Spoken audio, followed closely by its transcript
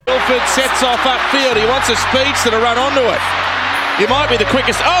Langford sets off upfield. He wants a speedster to run onto it. He might be the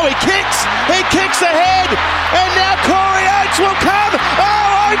quickest. Oh, he kicks ahead, and now Corey Oates will come.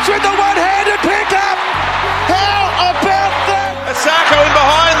 Oh, Oates with the one-handed pickup. How about that? Asako in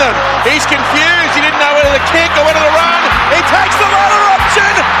behind them. He's confused. He didn't know whether to kick or whether to run. He takes the runner option.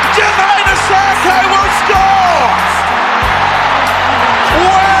 Jermaine Asako will score.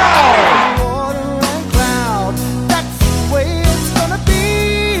 Wow.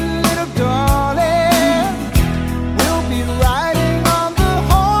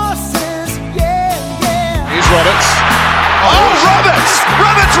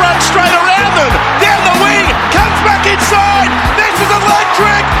 Roberts runs straight around them, down the wing, comes back inside. This is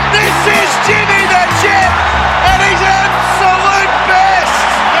electric. This is Jimmy the Jet, and he's absolute best.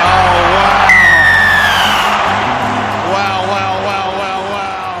 Oh, wow.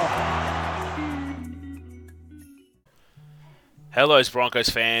 Hello, Broncos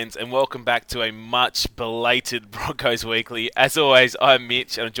fans, and welcome back to a much belated Broncos Weekly. As always, I'm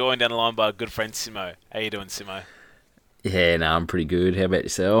Mitch, and I'm joined down the line by a good friend, Simo. How you doing, Simo? Yeah, no, I'm pretty good. How about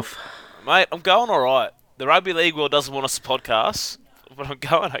yourself? Mate, I'm going all right. The rugby league world doesn't want us to podcast, but I'm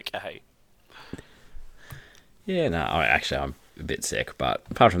going okay. Yeah, no, I'm a bit sick, but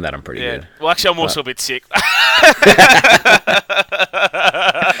apart from that, I'm pretty good. Well, actually, I'm also a bit sick. But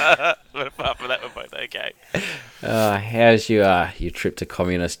apart from that, we're both okay. How's your trip to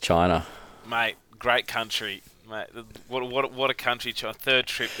communist China? Mate, great country. Mate, what a country. Third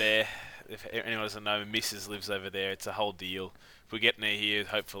trip there. If anyone doesn't know, Mrs. lives over there. It's a whole deal. We're getting her here,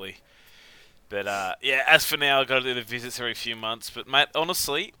 hopefully. But, as for now, I've got to do the visits every few months. But, mate,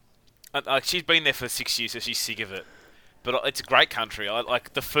 honestly, she's been there for 6 years, so she's sick of it. But it's a great country. I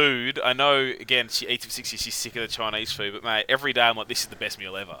like the food. I know, again, she eats for 6 years, she's sick of the Chinese food. But, mate, every day I'm like, this is the best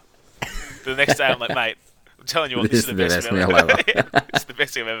meal ever. The next day I'm like, mate, I'm telling you what, this is the best meal ever. It's the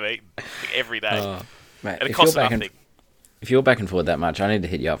best thing I've ever eaten. Like, every day. Oh, mate, and it costs nothing. If you're back and forth that much, I need to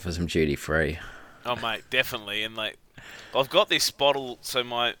hit you up for some duty free. Oh, mate, definitely. And, like, I've got this bottle. So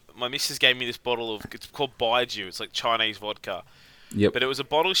my missus gave me this bottle of, it's called Baiju. It's like Chinese vodka. Yep. But it was a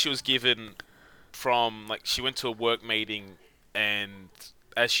bottle she was given from, like, she went to a work meeting, and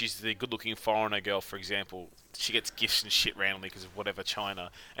as she's the good-looking foreigner girl, for example, she gets gifts and shit randomly because of whatever China.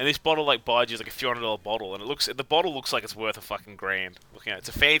 And this bottle, like Baiju, is like a few $100 bottle, and the bottle looks like it's worth a fucking grand. Looking at it, it's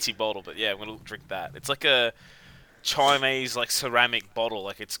a fancy bottle, but yeah, I'm gonna drink that. It's like a Chinese, like, ceramic bottle.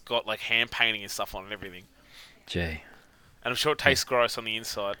 Like, it's got, like, hand painting and stuff on it and everything. Gee. And I'm sure it tastes gross on the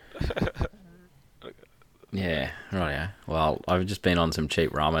inside. Yeah, right, yeah. Well, I've just been on some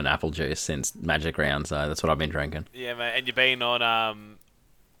cheap rum and apple juice since Magic Round, so that's what I've been drinking. Yeah, mate. And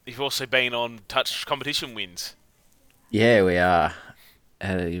you've also been on touch competition wins. Yeah, we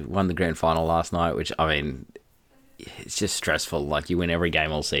won the grand final last night, which, I mean, it's just stressful. Like, you win every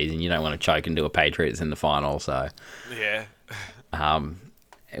game all season. You don't want to choke into a Patriots in the final, so... Yeah.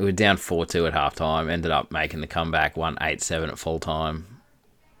 We were down 4-2 at halftime, ended up making the comeback, won 8-7 at full time.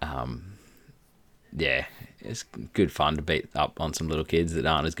 Yeah, it's good fun to beat up on some little kids that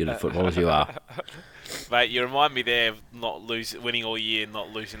aren't as good at football as you are. Mate, you remind me there of winning all year and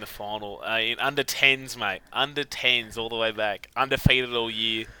not losing the final. In under 10s, mate. Under 10s all the way back. Undefeated all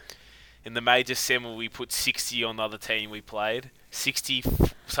year. In the major semi, we put 60 on the other team we played.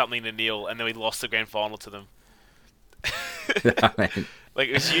 60-something to nil, and then we lost the grand final to them. I mean, like,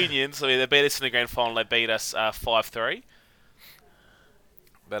 it was Union, so they beat us in the grand final. They beat us 5-3.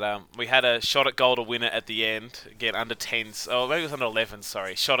 But we had a shot at goal to win it at the end. Again, under 10s. Oh, maybe it was under 11s,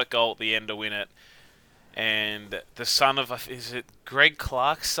 sorry. Shot at goal at the end to win it. And the son of, is it Greg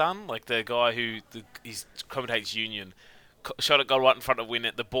Clark's son? Like, the guy who he commentates Union. Shot at goal right in front to win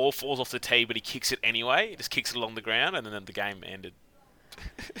it. The ball falls off the tee, but he kicks it anyway. He just kicks it along the ground, and then the game ended.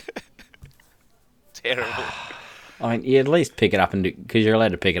 Terrible. I mean, you at least pick it up and because you're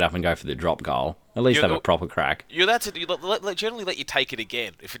allowed to pick it up and go for the drop goal. At least have a proper crack. You're allowed to generally let you take it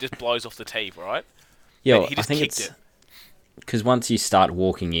again if it just blows off the tee, right? Yeah, he just kicked it. Because once you start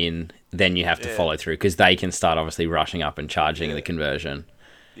walking in, then you have to follow through because they can start obviously rushing up and charging the conversion.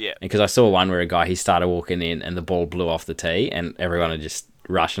 Yeah. Because I saw one where a guy, he started walking in and the ball blew off the tee and everyone was just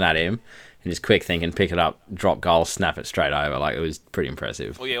rushing at him and just quick thinking, pick it up, drop goal, snap it straight over. Like, it was pretty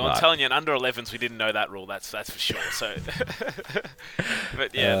impressive. Well, yeah, I'm telling you, in under 11s, we didn't know that rule. That's for sure. So,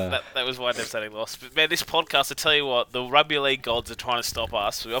 but yeah, that was why devastating loss. But man, this podcast, I tell you what, the rugby league gods are trying to stop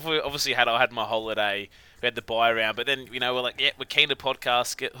us. We obviously I had my holiday. We had the buy round, but then we're like, yeah, we're keen to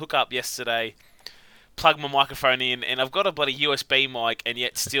podcast. Hook up yesterday. Plug my microphone in, and I've got a bloody USB mic, and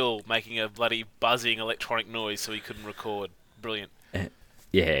yet still making a bloody buzzing electronic noise, so he couldn't record. Brilliant.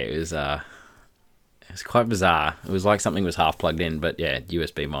 Yeah, it was It's quite bizarre. It was like something was half plugged in, but yeah,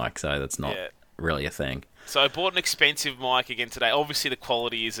 USB mic, so that's not really a thing. So I bought an expensive mic again today. Obviously, the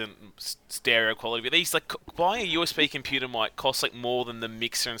quality isn't stereo quality, but these, like, buying a USB computer mic costs like more than the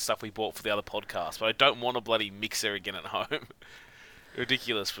mixer and stuff we bought for the other podcast. But I don't want a bloody mixer again at home.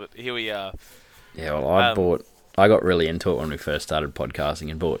 Ridiculous, but here we are. Yeah, well, I got really into it when we first started podcasting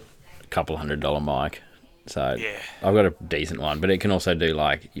and bought a couple $100 mic. So yeah. I've got a decent one, but it can also do,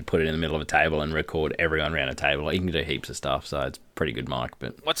 like, you put it in the middle of a table and record everyone around a table. Like, you can do heaps of stuff, so it's a pretty good mic.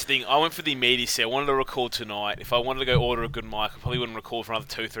 But what's the thing? I went for the immediacy. I wanted to record tonight. If I wanted to go order a good mic, I probably wouldn't record for another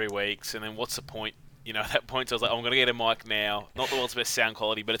 2-3 weeks. And then what's the point? You know, at that point, so I was like, I'm going to get a mic now. Not the world's best sound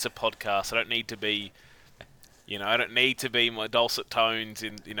quality, but it's a podcast. I don't need to be, my dulcet tones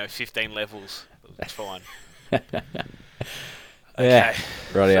in, 15 levels. It's fine. Yeah,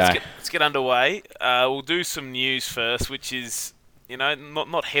 okay. Let's get underway. We'll do some news first, which is,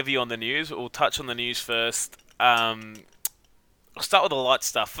 not heavy on the news, but we'll touch on the news first. I'll start with the light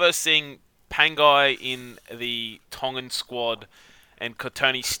stuff. First thing, Pangai in the Tongan squad and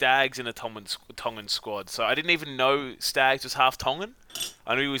Kotoni Staggs in the Tongan squad. So I didn't even know Staggs was half Tongan.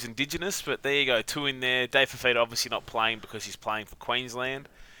 I knew he was Indigenous, but there you go, 2 in there. Dave Fafita obviously not playing because he's playing for Queensland.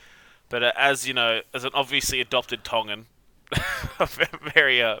 But as an obviously adopted Tongan, I'm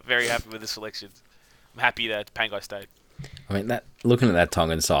very happy with the selections. I'm happy that Pangai stayed. I mean, looking at that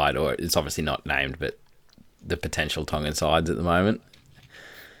Tongan side, or it's obviously not named, but the potential Tongan sides at the moment.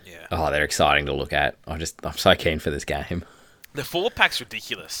 Yeah. Oh, they're exciting to look at. I'm so keen for this game. The 4-pack's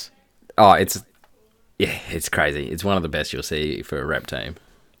ridiculous. Oh, it's crazy. It's one of the best you'll see for a rep team.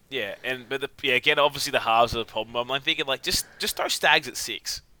 Yeah, again, obviously the halves are the problem. I'm thinking, like, just throw Staggs at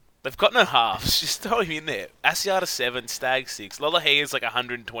 6. They've got no halves. Just throw him in there. Asiata 7, Staggs 6. Lolahi is like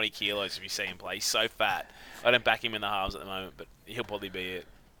 120 kilos if you see him play. He's so fat. I don't back him in the halves at the moment, but he'll probably be it.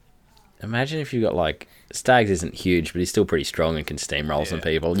 Imagine if you got, like, Staggs isn't huge, but he's still pretty strong and can steamroll some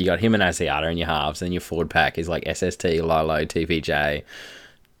people. You got him and Asiata in your halves, and your forward pack is like SST, Lolo, TPJ,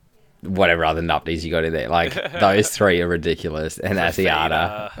 whatever other nupties you got in there. Like, those 3 are ridiculous. And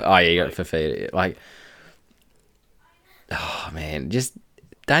Asiata. Oh, yeah, you got Fafita. Like, oh, man, just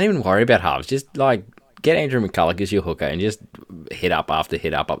don't even worry about halves. Just, like, get Andrew McCulloch as your hooker and just hit up after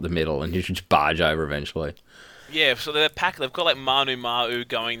hit up the middle and you should just barge over eventually. Yeah, so they've got, like, Manu Ma'u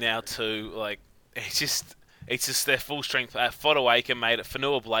going now too. Like, it's just their full strength. Fodawaker made it.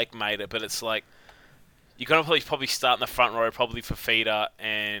 Fanua Blake made it. But it's like, you're going to probably start in the front row, probably Fafita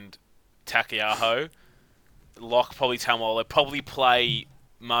and Takiaho. Lock, probably Tamolo. Probably play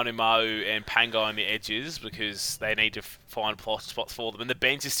Manu Ma'u and Pangai on the edges because they need to find spots for them. And the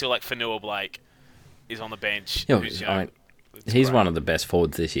bench is still like Fanua Blake is on the bench. He's great. One of the best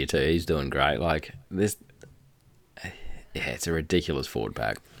forwards this year too. He's doing great. Like this, yeah, it's a ridiculous forward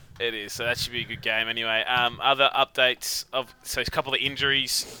pack. It is. So that should be a good game anyway. Other updates so a couple of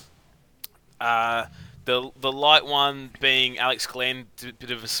injuries. The light one being Alex Glenn, a bit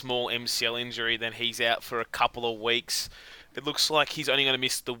of a small MCL injury. Then he's out for a couple of weeks. It looks like he's only going to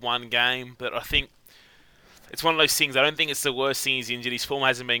miss the one game, but I think it's one of those things. I don't think it's the worst thing he's injured. His form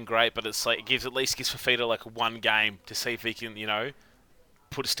hasn't been great, but it's like it gives Fafita like one game to see if he can,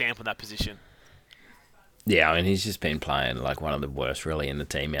 put a stamp on that position. Yeah, I mean, he's just been playing like one of the worst really in the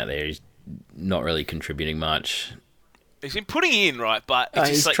team out there. He's not really contributing much. He's been putting in, right, but it's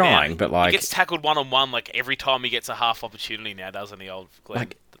just he's like trying, now, but like he gets tackled one-on-one like every time he gets a half opportunity now, doesn't he, old Glenn?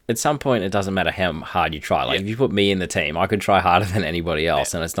 Like, at some point, it doesn't matter how hard you try. Like, if you put me in the team, I could try harder than anybody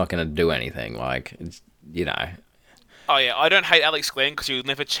else, and it's not going to do anything. Like, it's, Oh, yeah, I don't hate Alex Glenn because he'll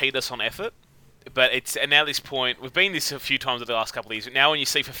never cheat us on effort. But and now at this point, we've been this a few times in the last couple of years, but now when you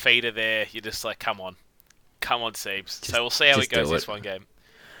see Fafita there, you're just like, come on, Seebs. So we'll see how it goes this one game.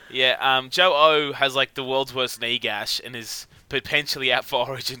 Yeah, Joe O has like the world's worst knee gash and is potentially out for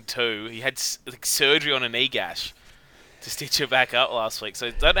Origin 2. He had surgery on a knee gash to stitch it back up last week. So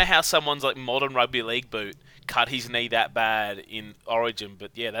I don't know how someone's like modern rugby league boot cut his knee that bad in Origin,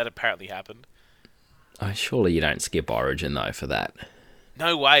 but yeah, that apparently happened. Surely you don't skip Origin though for that.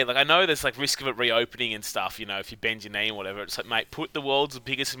 No way. Like, I know there's like risk of it reopening and stuff, if you bend your knee and whatever. It's like, mate, put the world's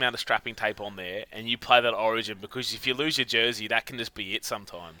biggest amount of strapping tape on there and you play that Origin, because if you lose your jersey, that can just be it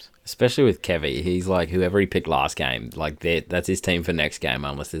sometimes. Especially with Kevy. He's like, whoever he picked last game, like that's his team for next game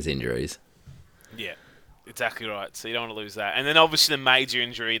unless there's injuries. Yeah, exactly right. So you don't want to lose that. And then obviously the major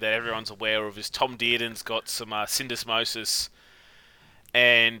injury that everyone's aware of is Tom Dearden's got some syndesmosis.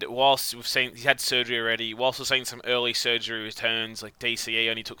 And whilst we've seen he's had surgery already, whilst we've seen some early surgery returns, like DCE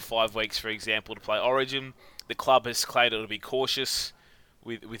only took 5 weeks, for example, to play Origin, the club has claimed it'll be cautious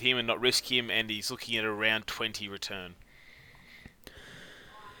with him and not risk him, and he's looking at around 20 return.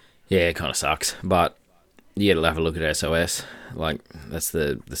 Yeah, it kind of sucks. But You got to have a look at SOS. Like, that's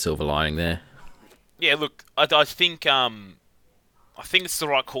the silver lining there. Yeah, look, I think it's the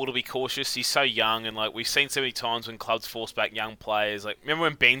right call to be cautious. He's so young, and like we've seen so many times when clubs force back young players. Like, remember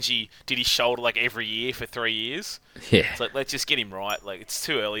when Benji did his shoulder like every year for 3 years? Yeah. It's like, let's just get him right. Like, it's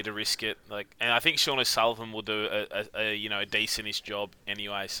too early to risk it. Like, and I think Sean O'Sullivan will do a decentish job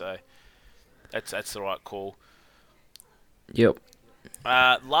anyway. So that's the right call. Yep.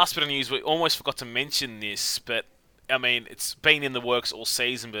 Last bit of news, we almost forgot to mention this, but I mean, it's been in the works all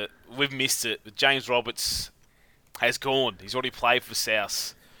season, but we've missed it. But James Roberts has gone. He's already played for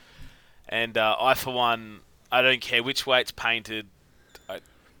South. And I, for one, I don't care which way it's painted.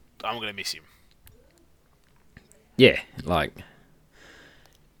 I'm going to miss him. Yeah, like,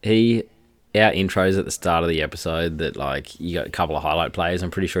 our intros at the start of the episode that, like, you got a couple of highlight players.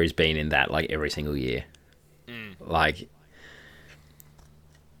 I'm pretty sure he's been in that, like, every single year. Like,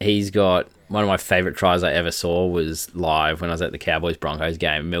 he's got... One of my favourite tries I ever saw was live when I was at the Cowboys-Broncos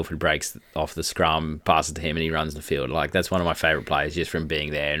game. Milford breaks off the scrum, passes to him, and he runs the field. Like, that's one of my favourite plays just from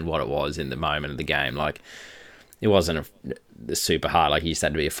being there and what it was in the moment of the game. Like, it wasn't a super hard. Like, he just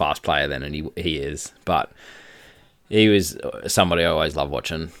had to be a fast player then, and he is. But he was somebody I always loved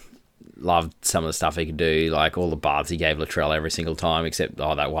watching. Loved some of the stuff he could do, like all the baths he gave Latrell every single time, except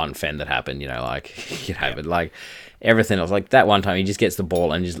that one fend that happened, but like everything else, like that one time he just gets the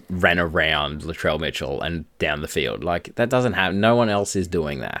ball and just ran around Latrell Mitchell and down the field. Like, that doesn't happen. No one else is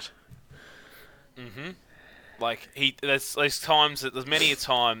doing that. Like, there's many a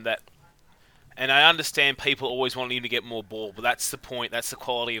time that, and I understand people always want him to get more ball, but that's the point. That's the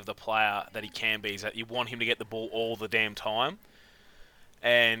quality of the player that he can be, is that you want him to get the ball all the damn time.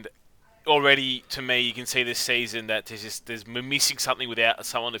 And already, to me, you can see this season that we're missing something without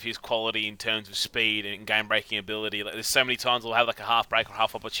someone of his quality in terms of speed and game-breaking ability. Like, there's so many times we'll have like a half break or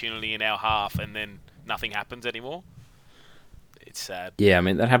half opportunity in our half, and then nothing happens anymore. It's sad. Yeah, I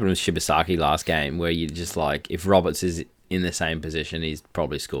mean, that happened with Shibasaki last game, where you just, like, if Roberts is in the same position, he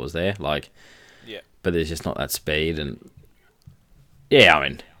probably scores there. Like, yeah. But there's just not that speed, and yeah, I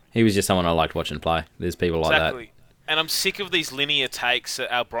mean, he was just someone I liked watching play. There's people like that. And I'm sick of these linear takes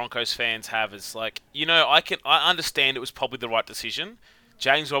that our Broncos fans have. It's like, I understand it was probably the right decision.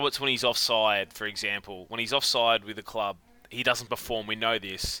 James Roberts, when he's offside, for example, when he's offside with the club, he doesn't perform. We know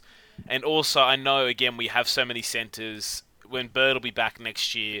this. And also, I know, again, we have so many centres. When Bird will be back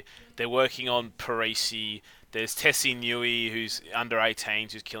next year, they're working on Parisi. There's Tessie Newey, who's under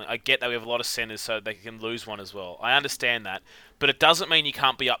 18s, who's killing. I get that we have a lot of centres, so they can lose one as well. I understand that. But it doesn't mean you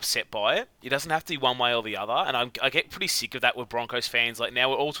can't be upset by it. It doesn't have to be one way or the other. And I get pretty sick of that with Broncos fans. Like, now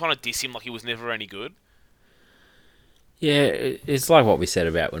we're all trying to diss him like he was never any good. Yeah, it's like what we said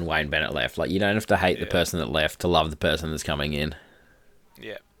about when Wayne Bennett left. Like, you don't have to hate the person that left to love the person that's coming in.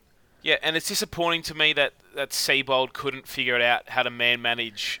 Yeah. Yeah, and it's disappointing to me that Seibold couldn't figure it out how to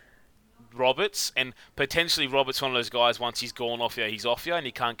manage Roberts, and potentially Roberts one of those guys, once he's gone off you, he's off you, and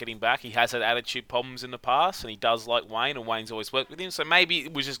you can't get him back. He has had attitude problems in the past, and he does like Wayne, and Wayne's always worked with him, so maybe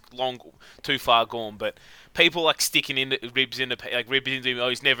it was just too far gone. But people like sticking ribs into him, oh,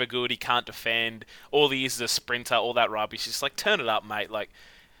 he's never good, he can't defend, all he is a sprinter, all that rubbish. Just like, turn it up, mate. Like,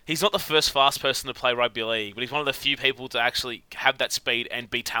 he's not the first fast person to play rugby league, but he's one of the few people to actually have that speed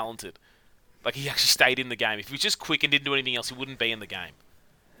and be talented. Like, he actually stayed in the game. If he was just quick and didn't do anything else, he wouldn't be in the game.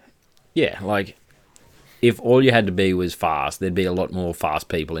 Yeah, like, if all you had to be was fast, there'd be a lot more fast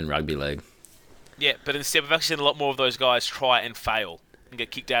people in rugby league. Yeah, but instead we've actually seen a lot more of those guys try and fail and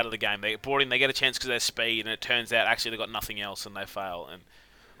get kicked out of the game. They get brought in, they get a chance because of their speed, and it turns out actually they've got nothing else and they fail and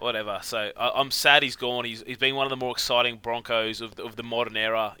whatever. So I'm sad he's gone. He's been one of the more exciting Broncos of the modern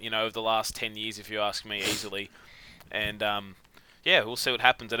era, of the last 10 years, if you ask me, easily. And yeah, we'll see what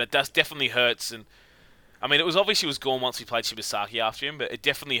happens. And it definitely hurts. And I mean, it was obvious he was gone once we played Shibasaki after him, but it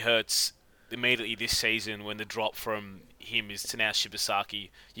definitely hurts immediately this season when the drop from him is to now Shibasaki.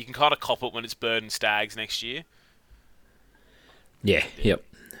 You can kind of cop it when it's Bird and Stags next year. Yeah, yep.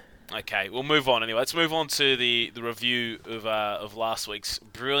 Okay, we'll move on anyway. Let's move on to the review of last week's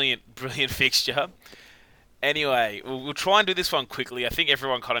brilliant fixture. Anyway, we'll try and do this one quickly. I think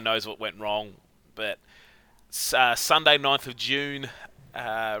everyone kind of knows what went wrong, but Sunday, 9th of June,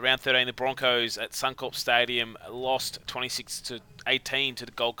 round 13, the Broncos at Suncorp Stadium lost 26-18 to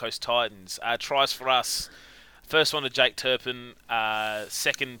the Gold Coast Titans. Tries for us. First one to Jake Turpin,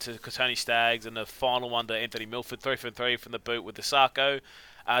 second to Kotoni Staggs, and the final one to Anthony Milford. 3 for 3 from the boot with the Sarko.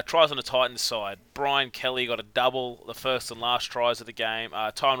 Tries on the Titans side. Brian Kelly got a double, the first and last tries of the game.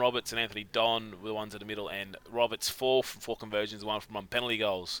 Tyron Roberts and Anthony Don were the ones in the middle, and Roberts 4 from 4 conversions, 1 from 1 penalty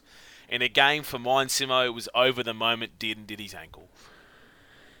goals. In a game for mine, Simo, it was over the moment did his ankle.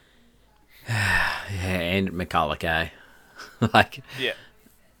 Yeah, and McCulloch, eh? Yeah.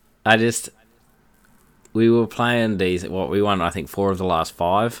 We were playing these. We won, I think, 4 of the last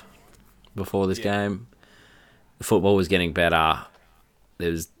 5 before this game. The football was getting better.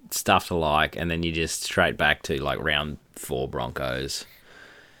 There was stuff to like, and then you just straight back to like round 4 Broncos.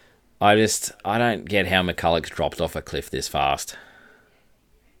 I don't get how McCulloch's dropped off a cliff this fast.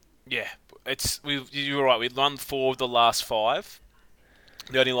 Yeah, you were right. We won 4 of the last 5.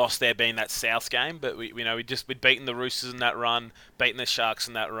 The only loss there being that South game, but we'd beaten the Roosters in that run, beaten the Sharks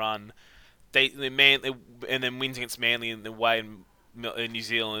in that run. And then wins against Manly in the way in New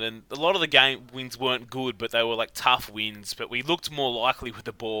Zealand. And a lot of the game wins weren't good, but they were like tough wins. But we looked more likely with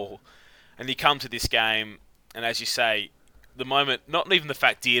the ball. And you come to this game, and as you say, the moment, not even the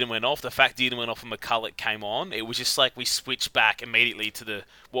fact Dearden went off, the fact Dearden went off and McCulloch came on, it was just like we switched back immediately to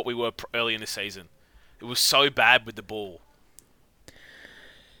what we were early in the season. It was so bad with the ball.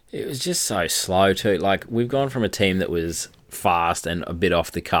 It was just so slow too. Like, we've gone from a team that was fast and a bit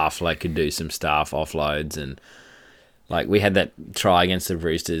off the cuff, like could do some stuff, offloads, and like we had that try against the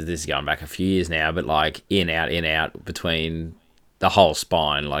Roosters. This is going back a few years now, but like in out between the whole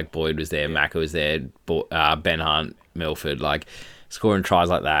spine. Like Boyd was there, Macca was there, Ben Hunt, Milford, like scoring tries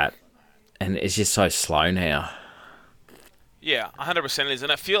like that, and it's just so slow now. Yeah, 100% it is,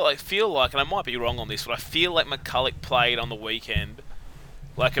 and I feel like, and I might be wrong on this, but I feel like McCulloch played on the weekend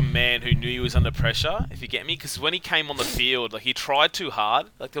like a man who knew he was under pressure, if you get me. Because when he came on the field, like he tried too hard.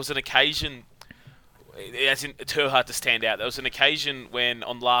 Like there was an occasion, as in too hard to stand out. There was an occasion when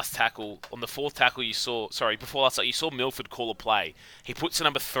on the 4th tackle before last, you saw Milford call a play. He puts the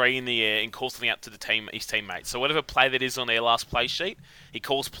number 3 in the air and calls something out to his teammates. So whatever play that is on their last play sheet, he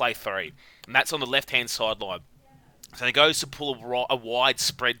calls play 3, and that's on the left-hand sideline. So he goes to pull a wide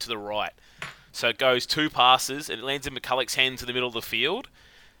spread to the right. So it goes 2 passes, and it lands in McCulloch's hands in the middle of the field.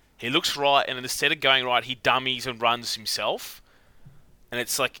 He looks right, and instead of going right, he dummies and runs himself. And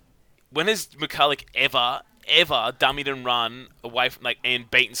it's like, when has McCulloch ever dummied and run away from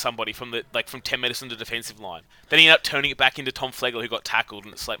and beaten somebody from 10 metres into the defensive line? Then he ended up turning it back into Tom Flegler, who got tackled,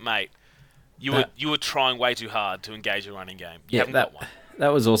 and it's like, mate, you were trying way too hard to engage a running game. You haven't got one.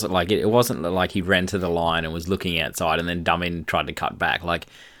 That was also like it wasn't like he ran to the line and was looking outside and then dummied and tried to cut back. Like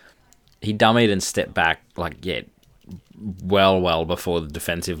he dummied and stepped back well before the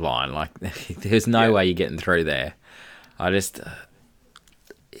defensive line. Like there's no way you're getting through there. After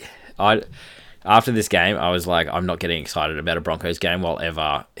this game, I was like, I'm not getting excited about a Broncos game while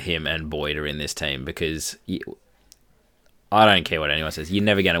ever him and Boyd are in this team, because I don't care what anyone says. You're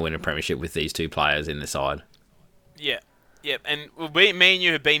never going to win a premiership with these 2 players in the side. Yeah. Yeah, and me and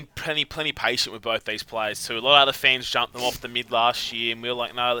you have been plenty patient with both these players too. A lot of other fans jumped them off the mid last year, and we were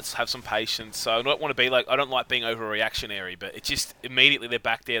like, no, let's have some patience. So I don't want to be like, I don't like being overreactionary, but it's just immediately they're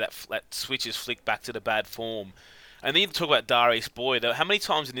back there. That switch is flicked back to the bad form. And then you talk about Darius Boyd. How many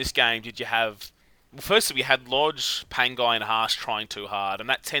times in this game did you have? Well, firstly, we had Lodge, Pangai, and Haas trying too hard, and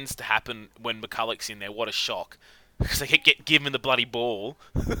that tends to happen when McCulloch's in there. What a shock. Because they get given the bloody ball.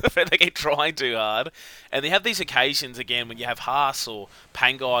 They get trying too hard. And they have these occasions, again, when you have Haas or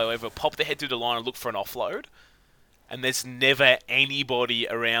Pangai or whoever pop their head through the line and look for an offload. And there's never anybody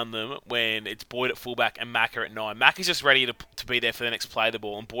around them when it's Boyd at fullback and Macca at 9. Macca's just ready to be there for the next play of the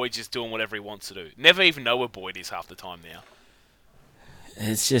ball, and Boyd's just doing whatever he wants to do. Never even know where Boyd is half the time now.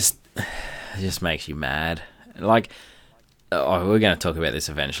 It just makes you mad. Like, we're going to talk about this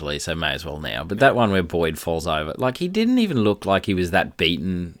eventually, so may as well now. But that one where Boyd falls over, like, he didn't even look like he was that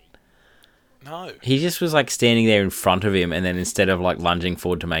beaten. No. He just was, like, standing there in front of him, and then instead of, like, lunging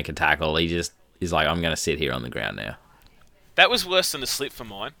forward to make a tackle, he just is like, I'm going to sit here on the ground now. That was worse than the slip for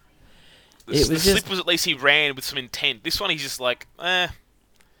mine. The slip was at least he ran with some intent. This one, he's just like,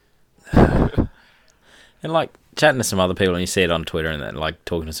 And, like, chatting to some other people, and you see it on Twitter and then, like,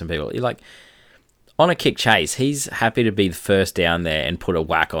 talking to some people, you're like, on a kick chase, he's happy to be the first down there and put a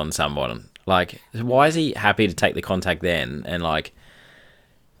whack on someone. Like, why is he happy to take the contact then and, like,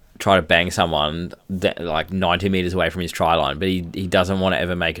 try to bang someone like 90 metres away from his try line, but he doesn't want to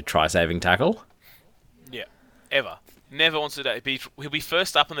ever make a try-saving tackle? Yeah, ever. Never wants to do. He'll be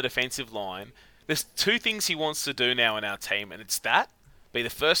first up on the defensive line. There's 2 things he wants to do now in our team, and it's be the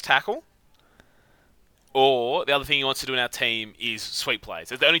first tackle, or the other thing he wants to do in our team is sweep plays.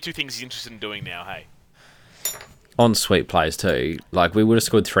 They're the only 2 things he's interested in doing now, hey? On sweep plays too, like, we would have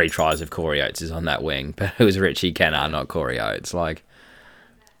scored 3 tries if Corey Oates is on that wing, but it was Richie Kennar, not Corey Oates. Like,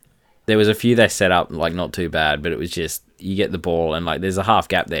 there was a few they set up, like, not too bad, but it was just, you get the ball and, like, there's a half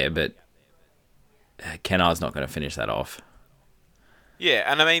gap there, but Kennar's not going to finish that off. Yeah,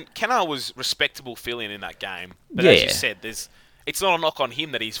 and I mean, Kennar was respectable fill-in that game, but as you said, it's not a knock on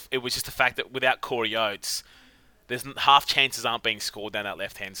him that it was just the fact that without Corey Oates, there's half chances aren't being scored down that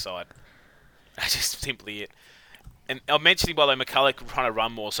left-hand side. That's just simply it. And I mentioned, by the way, McCulloch trying to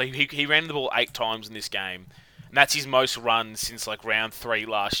run more. So he ran the ball 8 times in this game. And that's his most runs since like round 3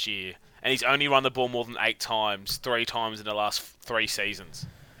 last year. And he's only run the ball more than 8 times, 3 times in the last 3 seasons.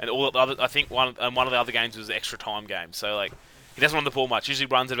 And all the other, I think one of the other games was the extra time game. So like he doesn't run the ball much. Usually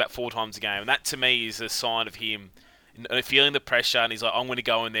runs it about 4 times a game. And that to me is a sign of him feeling the pressure. And he's like, I'm going to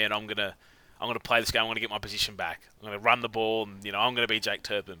go in there and I'm going to play this game. I'm going to get my position back. I'm going to run the ball and I'm going to be Jake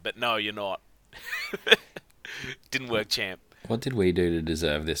Turpin. But no, you're not. Didn't work, champ. What did we do to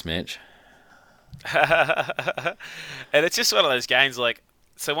deserve this match? And it's just one of those games like,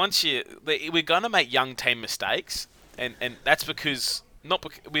 so we're going to make young team mistakes, and that's because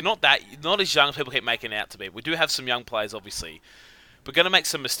we're not as young as people keep making it out to be. We do have some young players, obviously. We're going to make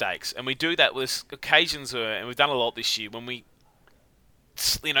some mistakes, and we do that with occasions where, and we've done a lot this year, when we,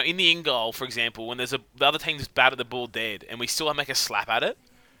 in the in goal, for example, when the other team just batted the ball dead, and we still make a slap at it,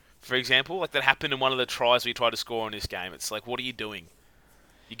 for example, like that happened in one of the tries we tried to score in this game. It's like, what are you doing?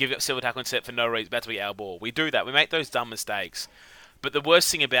 You give up silver tackle and set for no reason. It's about to be our ball. We do that. We make those dumb mistakes. But the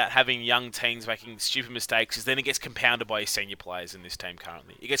worst thing about having young teams making stupid mistakes is then it gets compounded by your senior players in this team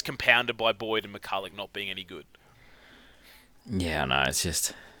currently. It gets compounded by Boyd and McCulloch not being any good. Yeah, no, it's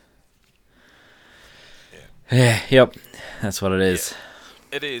just... Yeah, yep, that's what it is.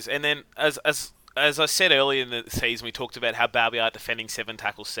 Yeah, it is. And then, as I said earlier in the season, we talked about how bad we are at defending 7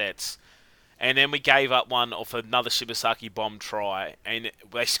 tackle sets. And then we gave up one off another Shibasaki bomb try, and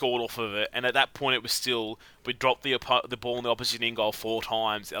they scored off of it. And at that point, it was still, we dropped the ball in the opposition in goal 4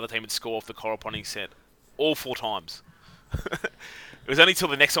 times. The other team would score off the corresponding set all 4 times. It was only till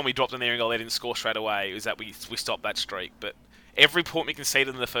the next time we dropped in there in goal they didn't score straight away. It was that we stopped that streak. But every point we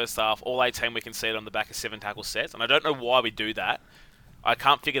conceded in the first half, all 18 we conceded on the back of 7 tackle sets. And I don't know why we do that. I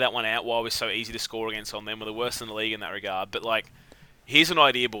can't figure that one out, why we're so easy to score against on them. We're the worst in the league in that regard. But like, here's an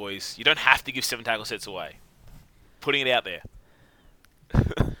idea, boys. You don't have to give 7 tackle sets away. Putting it out there.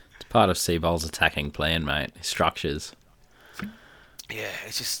 It's part of Seabold's attacking plan, mate. Structures. Yeah,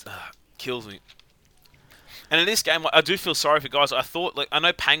 it just kills me. And in this game, I do feel sorry for guys. I thought, I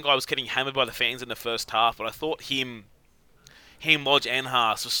know Pangai was getting hammered by the fans in the first half, but I thought him, Lodge, and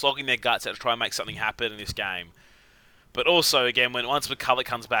Haas were slogging their guts out to try and make something happen in this game. But also, again, once McCulloch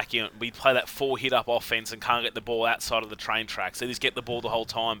comes back in, we play that 4 hit-up offense and can't get the ball outside of the train tracks. They just get the ball the whole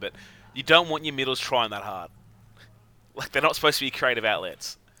time, but you don't want your middles trying that hard. Like, they're not supposed to be creative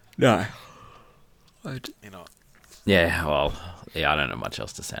outlets. No. You're not. Yeah, well, I don't know much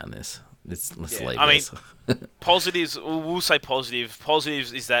else to say on this. Let's leave this. Positives, we'll say positive.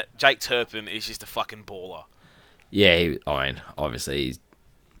 Positives is that Jake Turpin is just a fucking baller. Yeah, obviously,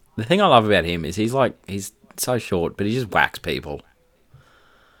 the thing I love about him is he's so short, but he just whacks people.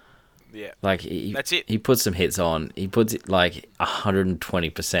 Yeah. Like, that's it. He puts some hits on. He puts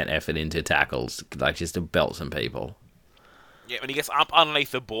 120% effort into tackles, just to belt some people. Yeah, when he gets up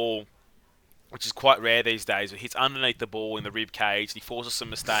underneath the ball, which is quite rare these days, but hits underneath the ball in the rib cage, he forces some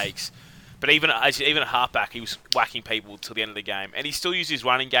mistakes. But even at halfback, he was whacking people till the end of the game. And he still used his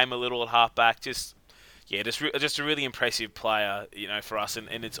running game a little at halfback. Just a really impressive player, for us.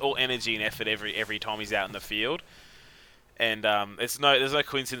 And it's all energy and effort every time he's out in the field. And there's no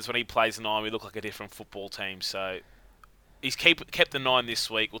coincidence when he plays 9, we look like a different football team. So he's kept the 9 this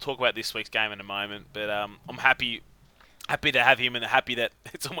week. We'll talk about this week's game in a moment. But I'm happy to have him, and happy that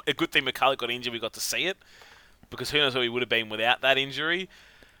it's a good thing McCulloch got injured. We got to see it, because who knows who he would have been without that injury.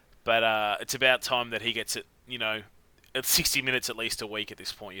 But it's about time that he gets it, at 60 minutes at least a week at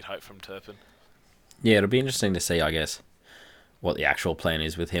this point, you'd hope, from Turpin. Yeah, it'll be interesting to see, I guess, what the actual plan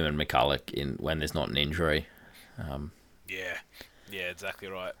is with him and McCulloch when there's not an injury. Yeah, exactly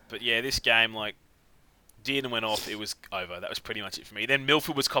right. But yeah, this game, Dearden went off, it was over. That was pretty much it for me. Then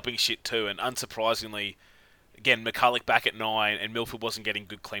Milford was copping shit too, and unsurprisingly, again, McCulloch back at 9, and Milford wasn't getting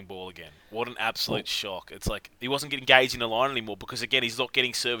good clean ball again. What an absolute shock. It's like he wasn't getting engaged in the line anymore, because, again, he's not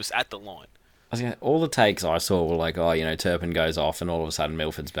getting service at the line. All the takes I saw were Turpin goes off and all of a sudden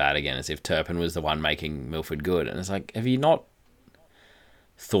Milford's bad again, as if Turpin was the one making Milford good. And it's like, have you not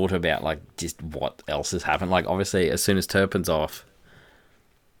thought about, just what else has happened? Obviously, as soon as Turpin's off,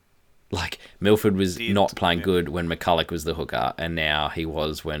 Milford was not playing good when McCulloch was the hooker, and now he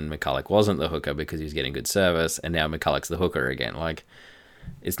was when McCulloch wasn't the hooker, because he was getting good service, and now McCulloch's the hooker again.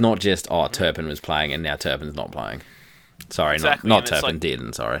 It's not just, Turpin was playing and now Turpin's not playing. Sorry, exactly. not Turpin,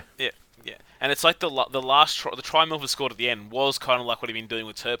 Dearden, sorry. Yeah. And it's like the last try, the try Milford scored at the end was kind of like what he'd been doing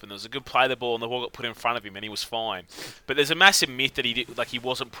with Turpin. There was a good play of the ball, and the ball got put in front of him, and he was fine. But there's a massive myth that he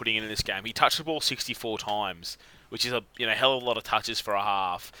wasn't putting in this game. He touched the ball 64 times, which is a hell of a lot of touches for a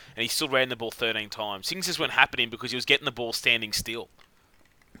half, and he still ran the ball 13 times. Things just weren't happening because he was getting the ball standing still.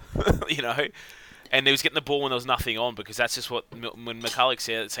 And he was getting the ball when there was nothing on, because that's just when McCulloch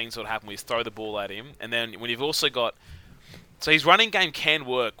said it seems what happened. We throw the ball at him, and then when you've also got. So his running game can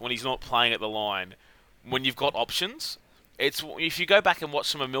work when he's not playing at the line. When you've got options, if you go back and watch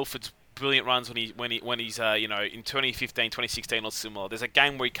some of Milford's brilliant runs when he's in 2015, 2016 or similar. There's a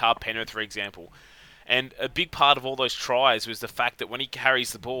game where he carved Penrith, for example, and a big part of all those tries was the fact that when he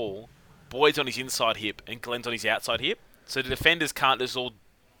carries the ball, Boyd's on his inside hip and Glenn's on his outside hip, so the defenders can't just all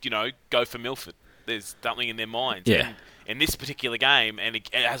go for Milford. There's something in their minds. Yeah. And in this particular game, and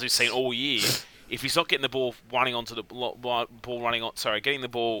as we've seen all year. If he's not getting the ball running onto the getting the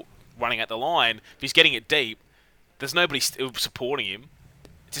ball running at the line, if he's getting it deep, there's nobody supporting him.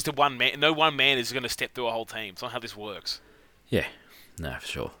 It's just a one man. No one man is going to step through a whole team. It's not how this works. Yeah, no, for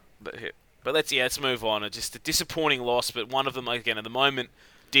sure. But let's move on. It's just a disappointing loss, but one of them again at the moment,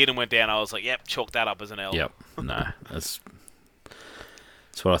 Dearden went down. I was like, yep, chalk that up as an L. Yep, no, that's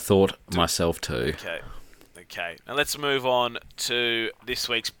what I thought myself too. Okay. Now let's move on to this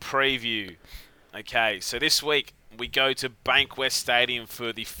week's preview. Okay, so this week we go to Bankwest Stadium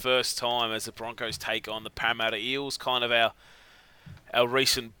for the first time as the Broncos take on the Parramatta Eels, kind of our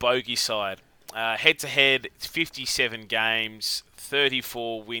recent bogey side. Head-to-head, it's 57 games,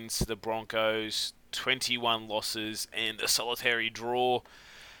 34 wins to the Broncos, 21 losses, and a solitary draw.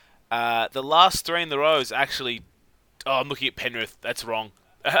 The last three in a row is actually... Oh, I'm looking at Penrith. That's wrong.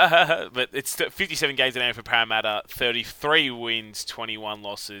 But it's 57 games in for Parramatta, 33 wins, 21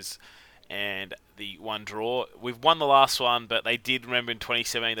 losses, and the one draw. We've won the last one, but they did, remember in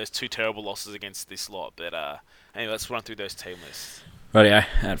 2017, those two terrible losses against this lot. But anyway, let's run through those team lists. Rightio,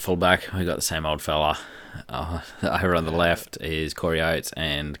 at fullback, we got the same old fella. Over on the left is Corey Oates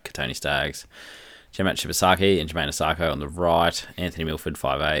and Katoni Staggs. Jamat Shibasaki and Jermaine Asako on the right. Anthony Milford,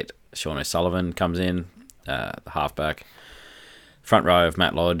 5'8". Sean O'Sullivan comes in, the halfback. Front row of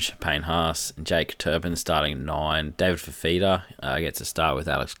Matt Lodge, Payne Haas, and Jake Turpin starting at 9. David Fafita gets a start with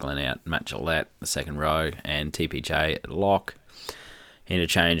Alex Glenn out, Matt Gillette, the second row, and TPJ at lock.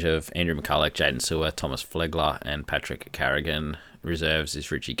 Interchange of Andrew McCulloch, Jaden Sewer, Thomas Flegler, and Patrick Carrigan. Reserves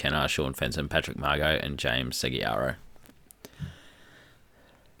is Richie Kenner, Sean Fenson, Patrick Margot, and James Seguiaro.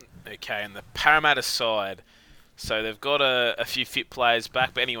 Okay, and the Parramatta side. So they've got a few fit players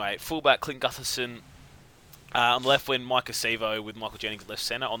back. But anyway, fullback Clint Gutherson. On the left wing, Mike Acevo with Michael Jennings left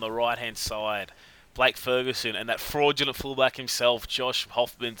centre. On the right-hand side, Blake Ferguson and that fraudulent fullback himself, Josh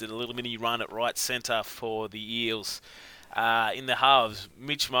Hoffman, did a little mini run at right centre for the Eels. In the halves,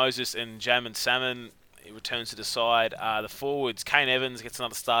 Mitch Moses and Jamin Salmon returns to the side. The forwards, Kane Evans gets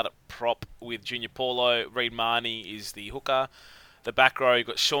another start at prop with Junior Paulo. Reid Marnie is the hooker. The back row, you've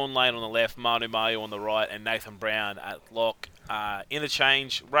got Sean Lane on the left, Manu Mayo on the right, and Nathan Brown at lock.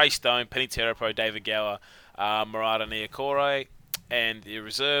 Interchange, Ray Stone, Penny Terapro, David Gower, Murata Niokore, and the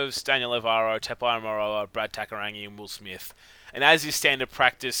reserves, Daniel Evaro, Tapai Moroa, Brad Takarangi, and Will Smith. And as is standard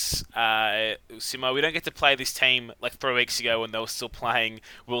practice, Simo, we don't get to play this team like 3 weeks ago when they were still playing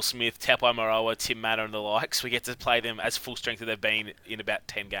Will Smith, Tapai Moroa, Tim Matter, and the likes. We get to play them as full strength as they've been in about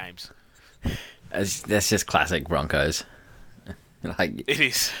 10 games. That's just classic Broncos. It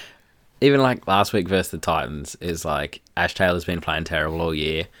is. Even like last week versus the Titans is like Ash Taylor's been playing terrible all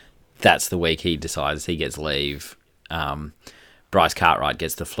year. That's the week he decides he gets leave. Bryce Cartwright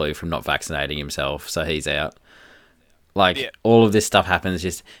gets the flu from not vaccinating himself, so he's out. All of this stuff happens.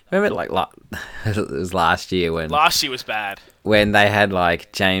 Just remember, it was last year when last year was bad when they had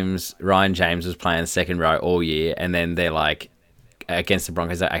Ryan James was playing second row all year, and then they're like against the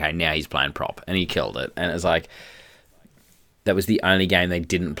Broncos. Okay, now he's playing prop, and he killed it. And it was like that was the only game they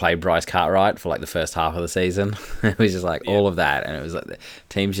didn't play Bryce Cartwright for the first half of the season. It was just all of that, and it was like the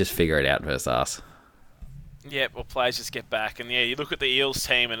teams just figure it out versus us. Yeah, well, players just get back, and you look at the Eels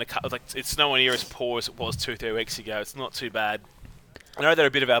team, and it's nowhere near as poor as it was 2-3 weeks ago. It's not too bad. I know they're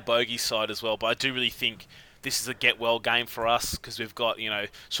a bit of our bogey side as well, but I do really think this is a get well game for us because we've got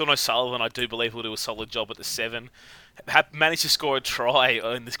Sean O'Sullivan. I do believe will do a solid job at the 7. Managed to score a try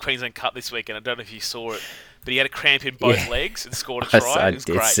in this Queensland Cup this week, and I don't know if you saw it, but he had a cramp in both legs and scored a try. I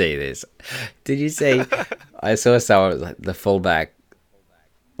did see this. Did you see? I saw someone the fullback.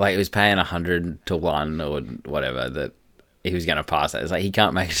 He was paying 100 to 1 or whatever that he was going to pass it. It's he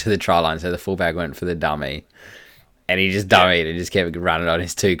can't make it to the try line, so the fullback went for the dummy, and he just dummied and just kept running on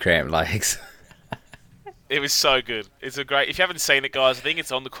his 2 cramped legs. It was so good. It's a great. If you haven't seen it, guys, I think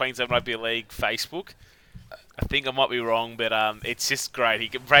it's on the Queensland Rugby League Facebook. I think I might be wrong, but it's just great.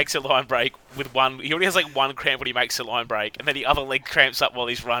 He breaks a line break with one. He only has like one cramp when he makes a line break, and then the other leg cramps up while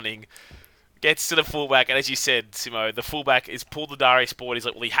he's running. Gets to the fullback, and as you said, Simo, the fullback is pulled the Darius Boyd. He's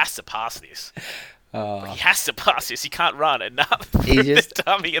like, well, he has to pass this. He has to pass this. He can't run. And he just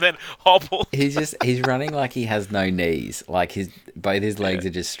dummy and then hobble. He's running like he has no knees. Like both his legs are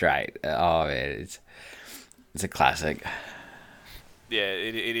just straight. Oh man, it's a classic. Yeah,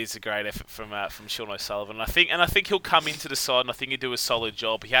 it is a great effort from Sean O'Sullivan. And I think he'll come into the side, and I think he'll do a solid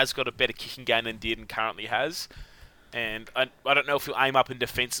job. He has got a better kicking game than Dearden currently has. And I don't know if he'll aim up in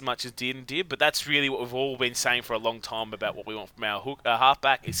defence as much as Dearden did, but that's really what we've all been saying for a long time about what we want from our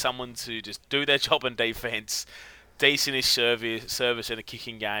halfback is someone to just do their job in defence, decent in service and a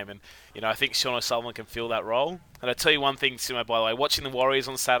kicking game. And, I think Sean O'Sullivan can fill that role. And I'll tell you one thing, Simo, by the way, watching the Warriors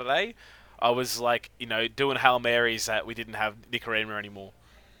on Saturday, I was like, doing Hail Marys that we didn't have Nicarima anymore.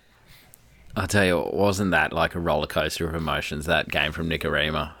 I'll tell you, wasn't that like a roller coaster of emotions, that game from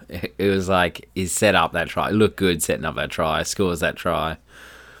Nicarima? It was like, he set up that try, looked good setting up that try, scores that try,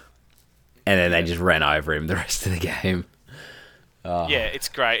 and then they just ran over him the rest of the game. Oh. Yeah, it's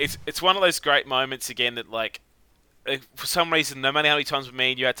great. It's one of those great moments, again, that like, for some reason, no matter how many times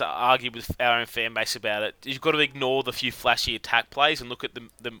me and you had to argue with our own fan base about it, you've got to ignore the few flashy attack plays and look at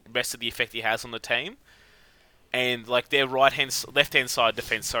the rest of the effect he has on the team. And like their left-hand side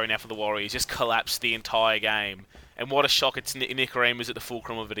defence, now for the Warriors, just collapsed the entire game. And what a shock it's Nicarima is at the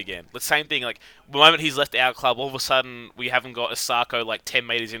fulcrum of it again. The same thing, like the moment he's left our club, all of a sudden we haven't got Asako like 10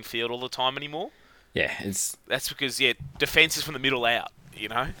 metres in field all the time anymore. Yeah, that's because defence is from the middle out.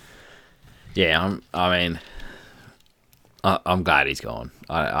 Yeah, I'm glad he's gone.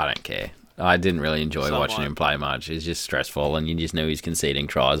 I don't care. I didn't really enjoy watching him play much. It's just stressful, and you just knew he's conceding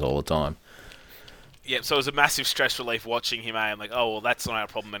tries all the time. Yeah, so it was a massive stress relief watching him. I'm like, oh, well, that's not our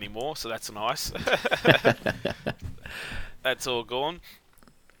problem anymore, so that's nice. That's all gone.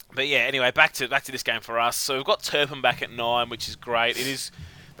 But yeah, anyway, back to this game for us. So we've got Turpin back at 9, which is great.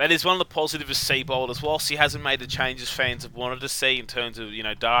 That is one of the positives of Seabold, as whilst he hasn't made the changes fans have wanted to see in terms of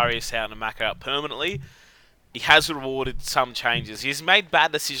Darius out and Macca out permanently. He has rewarded some changes. He's made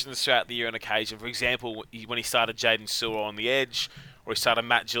bad decisions throughout the year on occasion. For example, when he started Jaden Sewer on the edge, or he started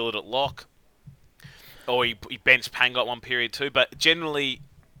Matt Gillett at lock. Or he benched Pangot one period too, but generally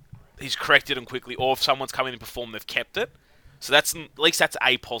he's corrected them quickly. Or if someone's come in and performed, they've kept it. So at least that's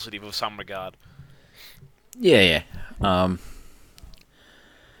a positive of some regard. Yeah.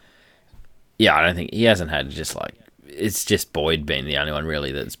 Yeah, I don't think he hasn't had it's just Boyd being the only one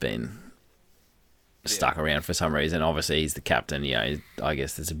really that's been stuck around for some reason. Obviously he's the captain. I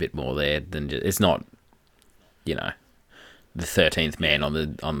guess there's a bit more there than it's not the 13th man on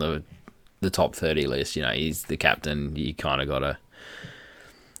the top 30 list. He's the captain. You kind of got to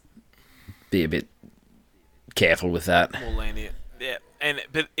be a bit careful with that. More lenient. Yeah.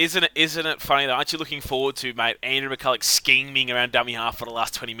 But isn't it funny though? Aren't you looking forward to, mate, Andrew McCulloch scheming around dummy half for the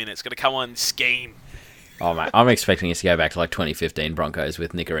last 20 minutes? Going to come on and scheme. Oh, mate, I'm expecting us to go back to 2015 Broncos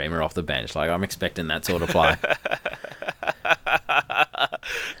with Nicarima off the bench. I'm expecting that sort of play.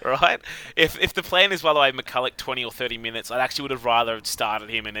 Right? If the plan is, by the way, McCulloch 20 or 30 minutes, I actually would have rather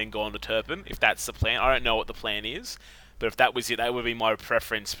started him and then gone to Turpin, if that's the plan. I don't know what the plan is, but if that was it, that would be my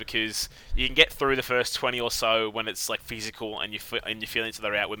preference, because you can get through the first 20 or so when it's physical and you're feeling each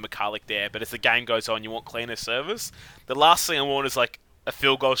other out with McCulloch there, but as the game goes on, you want cleaner service. The last thing I want is a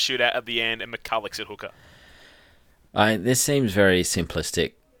field goal shootout at the end and McCulloch's at hooker. This seems a very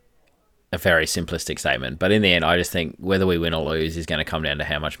simplistic statement, but in the end, I just think whether we win or lose is going to come down to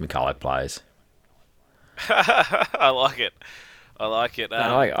how much McCulloch plays. I like it.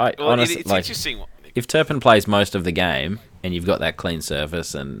 Honestly, it's interesting. If Turpin plays most of the game and you've got that clean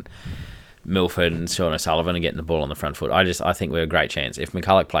surface and Milford and Sean O'Sullivan are getting the ball on the front foot, I think we're a great chance. If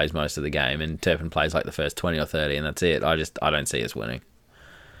McCulloch plays most of the game and Turpin plays the first 20 or 30 and that's it, I don't see us winning.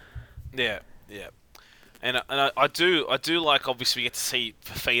 Yeah. And I do like, obviously we get to see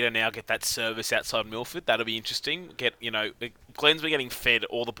Fafita now get that service outside Milford. That'll be interesting. Glenn's been getting fed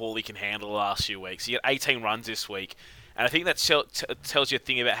all the ball he can handle the last few weeks. He had 18 runs this week. And I think that tells you a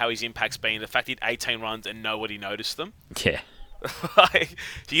thing about how his impact's been. The fact he had 18 runs and nobody noticed them. Yeah. If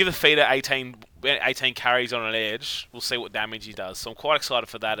you give a feeder 18 carries on an edge, we'll see what damage he does. So I'm quite excited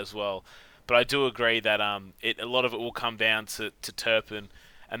for that as well. But I do agree that a lot of it will come down to Turpin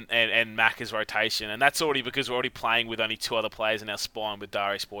and Macca's rotation. And that's already because we're already playing with only 2 other players in our spine with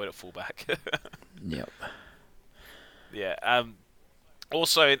Darius Boyd at fullback. Yep. Yeah.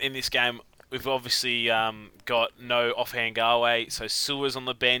 Also in this game, we've obviously got no offhand Galway, so Sewer's on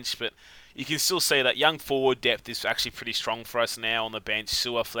the bench, but you can still see that young forward depth is actually pretty strong for us now on the bench.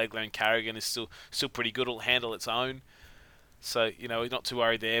 Sewer, Flegler, and Carrigan is still pretty good. It'll handle its own. So, we're not too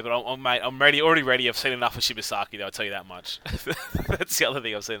worried there. But I'm already ready. I've seen enough of Shibasaki, though, I'll tell you that much. That's the other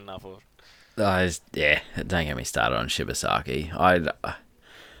thing I've seen enough of. Don't get me started on Shibasaki.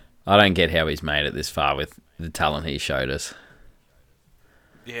 I don't get how he's made it this far with the talent he showed us.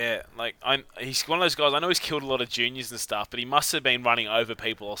 Yeah, he's one of those guys. I know he's killed a lot of juniors and stuff, but he must have been running over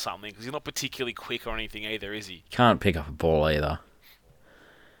people or something because he's not particularly quick or anything either, is he? Can't pick up a ball either.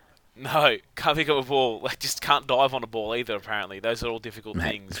 No, can't pick up a ball. Just can't dive on a ball either, apparently. Those are all difficult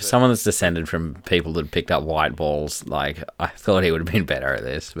things. For someone that's descended from people that picked up white balls, I thought he would have been better at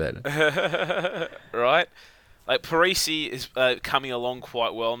this, but... Right? Parisi is coming along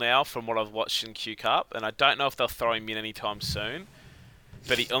quite well now from what I've watched in Q Cup, and I don't know if they'll throw him in anytime soon.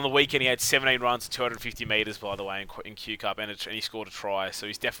 But on the weekend, he had 17 runs at 250 metres, by the way, in Q Cup, and he scored a try. So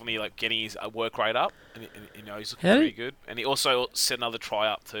he's definitely getting his work rate up, and he's looking pretty good. And he also set another try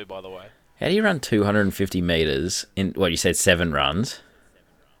up too, by the way. How do you run 250 metres in you said 7 runs?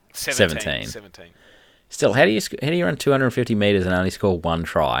 17. Still, how do you run 250 metres and only score 1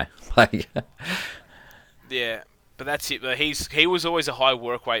 try? Yeah. But that's it. But he was always a high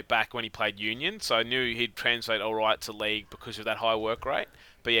work rate back when he played Union, so I knew he'd translate all right to league because of that high work rate.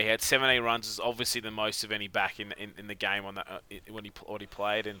 But yeah, he had 17 runs, is obviously the most of any back in the game on that when he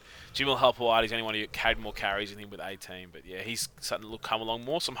played. And Jimil Halpawad is the only one who had more carries than him with 18. But yeah, he's starting to come along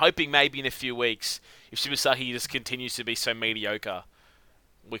more. So I'm hoping maybe in a few weeks, if Shibasaki just continues to be so mediocre,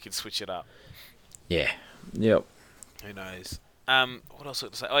 we can switch it up. Yeah. Yep. Who knows? What else was I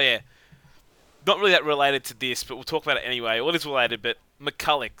going to say? Oh yeah. Not really that related to this, but we'll talk about it anyway. Well, it is related, but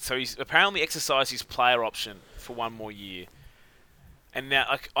McCulloch. So he's apparently exercised his player option for 1 more year. And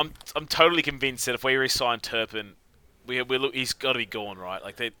now I'm totally convinced that if we re-sign Turpin, he's got to be gone, right?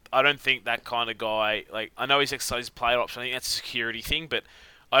 I don't think that kind of guy... I know he's exercised his player option. I think that's a security thing, but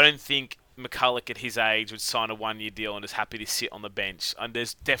I don't think McCulloch at his age would sign a 1-year deal and is happy to sit on the bench. And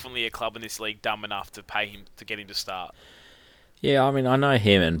there's definitely a club in this league dumb enough to pay him to get him to start. Yeah, I mean, I know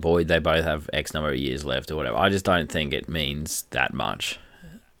him and Boyd, they both have X number of years left or whatever. I just don't think it means that much.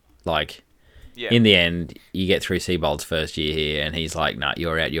 In the end, you get through Seabold's first year here and he's like, nah,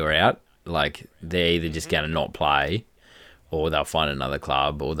 you're out. They're either just going to not play or they'll find another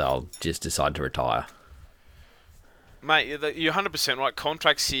club or they'll just decide to retire. Mate, you're 100% right.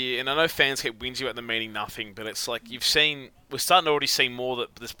 Contracts here, and I know fans get whingy about them meaning nothing, but it's we're starting to already see more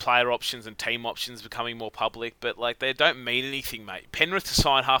that there's player options and team options becoming more public, but they don't mean anything, mate. Penrith to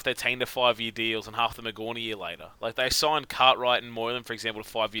sign half their team to 5-year deals and half them are gone a year later. They signed Cartwright and Moylan, for example, to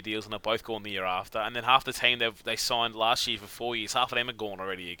 5-year deals and they're both gone the year after, and then half the team they signed last year for 4 years, half of them are gone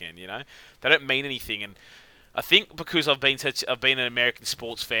already again, They don't mean anything, and I think because I've been an American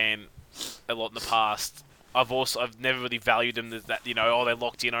sports fan a lot in the past, I've never really valued them that they're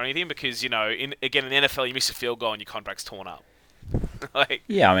locked in or anything because in NFL you miss a field goal and your contract's torn up.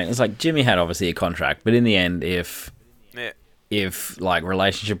 Yeah, I mean it's Jimmy had obviously a contract, but in the end, if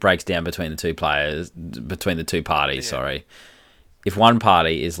relationship breaks down between the two parties, if one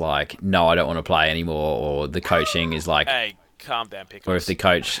party is no, I don't want to play anymore, or the coaching is hey, calm down, Pickles. Or if the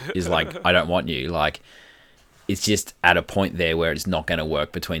coach is I don't want you, it's just at a point there where it's not going to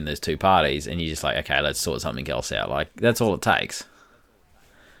work between those two parties, and you're just okay, let's sort something else out. That's all it takes.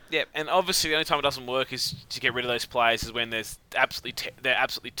 Yeah, and obviously the only time it doesn't work is to get rid of those players is when they're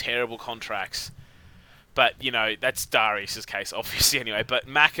absolutely terrible contracts. But, that's Darius's case, obviously, anyway. But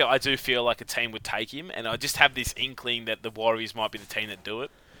Macca, I do feel like a team would take him, and I just have this inkling that the Warriors might be the team that do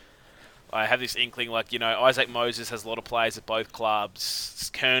it. I have this inkling, Isaac Moses has a lot of players at both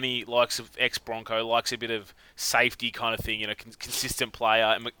clubs. Kearney likes ex-Bronco, likes a bit of safety kind of thing, consistent player.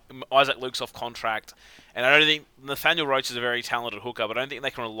 And Isaac Luke's off contract. And I don't think Nathaniel Roach is a very talented hooker, but I don't think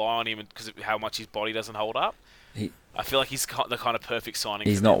they can rely on him because of how much his body doesn't hold up. I feel like he's the kind of perfect signing.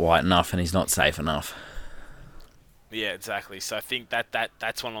 He's not white enough and he's not safe enough. Yeah, exactly. So I think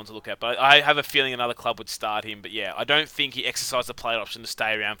that's one to look at. But I have a feeling another club would start him. But yeah, I don't think he exercised the player option to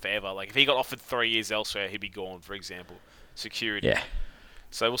stay around forever. If he got offered 3 years elsewhere, he'd be gone, for example. Security. Yeah.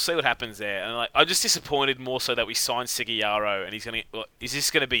 So we'll see what happens there. And I'm just disappointed more so that we signed Sigiyaro and is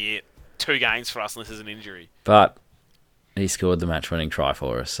this going to be it? 2 games for us unless there's an injury. But he scored the match-winning try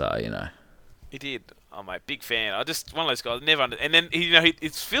for us, so, He did. Oh, mate, big fan. One of those guys, and then, he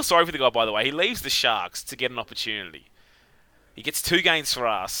feels sorry for the guy, by the way. He leaves the Sharks to get an opportunity. He gets 2 games for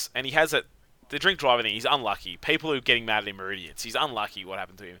us, and he has the drink driver thing. He's unlucky. People who are getting mad at him are idiots. He's unlucky what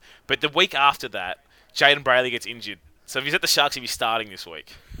happened to him. But the week after that, Jaden Brayley gets injured. So if he's at the Sharks, he'll be starting this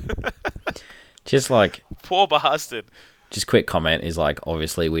week. Just Poor bastard. just quick comment is like,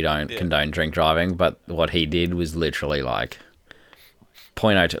 obviously we don't condone drink driving, but what he did was literally like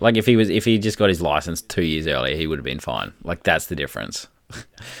 0.02. Like if he just got his license 2 years earlier, he would have been fine. Like that's the difference.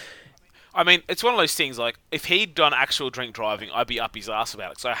 I mean, it's one of those things. Like, if he'd done actual drink driving, I'd be up his ass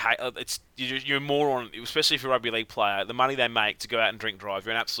about it. So you're a moron, especially if you're a rugby league player. The money they make to go out and drink drive,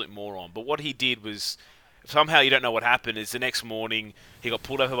 you're an absolute moron. But what he did was, somehow you don't know what happened. Is the next morning he got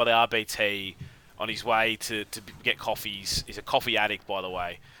pulled over by the RBT on his way to get coffees. He's a coffee addict, by the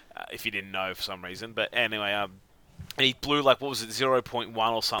way, if you didn't know for some reason. But anyway, and he blew like, what was it, 0.1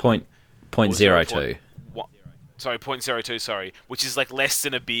 or something? Point 0.02. Sorry, 0.02, sorry, which is like less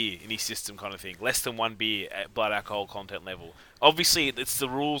than a beer in his system kind of thing. Less than one beer at blood alcohol content level. Obviously, it's the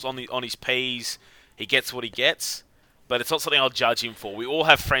rules on his Ps. He gets what he gets, but it's not something I'll judge him for. We all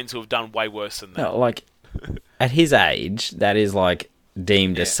have friends who have done way worse than that. No, like, at his age, that is like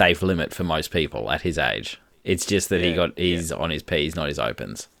deemed a safe limit for most people at his age. It's just that he's on his Ps, not his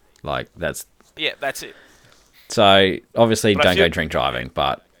opens. Like, that's... Yeah, that's it. So, obviously, don't go drink driving,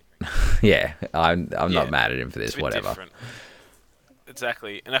 but... yeah, I'm not mad at him for this, whatever. Different.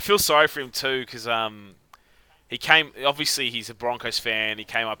 Exactly. And I feel sorry for him too, because he came, obviously he's a Broncos fan, he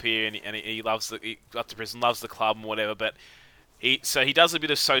came up here and he loves he got to prison, loves the club and whatever, but he does a bit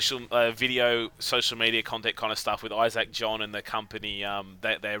of social media content kind of stuff with Isaac John and the company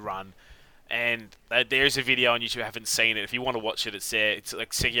that they run. And there's a video on YouTube, I haven't seen it. If you want to watch it, it's there. It's like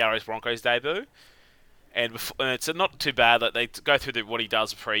Seguiaro's Broncos debut. And it's not too bad. Like, they go through what he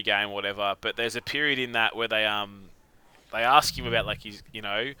does pre-game or whatever. But there's a period in that where they ask him about like his,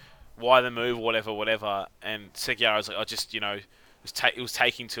 why the move or whatever. And Seguiaro's like, I just, it was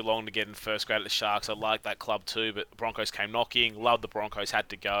taking too long to get in first grade at the Sharks. I like that club too, but the Broncos came knocking. Loved the Broncos, had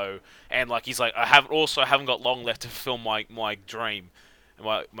to go. And like he's like, I haven't got long left to fulfill my dream,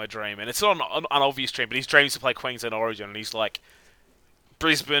 my dream. And it's not an obvious dream, but his dream is to play Queensland Origin. And he's like,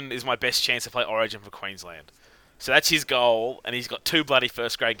 Brisbane is my best chance to play Origin for Queensland. So that's his goal, and he's got 2 bloody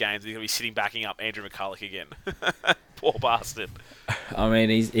first-grade games. He's going to be sitting backing up Andrew McCulloch again. Poor bastard. I mean,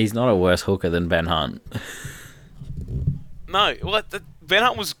 he's not a worse hooker than Ben Hunt. No, well, Ben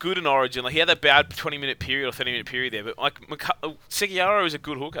Hunt was good in Origin. Like, he had that bad 20-minute period or 30-minute period there, but like Seguiaro is a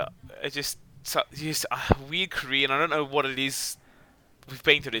good hooker. It's just a weird career, and I don't know what it is. We've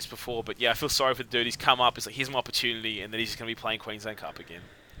been through this before, but yeah, I feel sorry for the dude. He's come up. It's like, here's my opportunity, and then he's just going to be playing Queensland Cup again.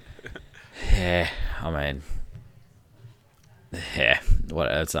 Yeah, I mean,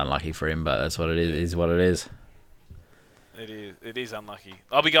 it's unlucky for him, but that's what it is. Is what it is. It is unlucky.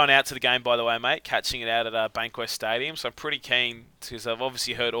 I'll be going out to the game, by the way, mate. Catching it out at Bankwest Stadium, so I'm pretty keen because I've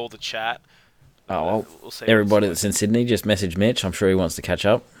obviously heard all the chat. Oh well, we'll everybody that's in Sydney, just message Mitch. I'm sure he wants to catch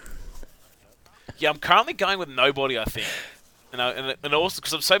up. Yeah, I'm currently going with nobody, I think. And also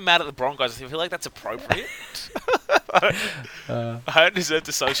because I'm so mad at the Broncos, I feel like that's appropriate. I don't deserve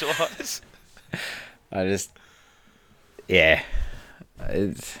to socialise.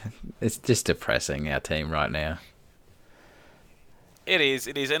 It's just depressing, our team right now. It is,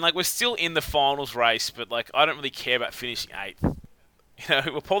 and like we're still in the finals race, but like I don't really care about finishing 8th.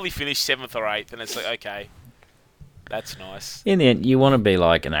 We'll probably finish 7th or 8th, and it's like, okay, that's nice. In the end, you want to be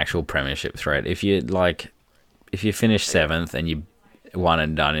like an actual premiership threat. If you finish 7th and you one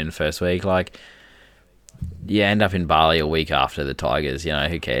and done in the first week, like you end up in Bali a week after the Tigers.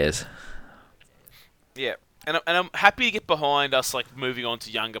 Who cares? Yeah, and I'm happy to get behind us, like moving on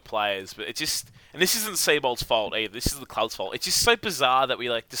to younger players, but it just, and this isn't Seabold's fault either. This is the club's fault. It's just so bizarre that we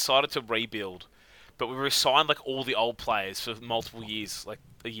like decided to rebuild, but we resigned like all the old players for multiple years, like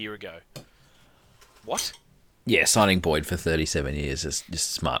a year ago. What? Yeah, signing Boyd for 37 years is just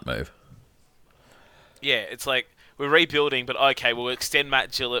a smart move. Yeah, it's like, we're rebuilding, but okay, we'll extend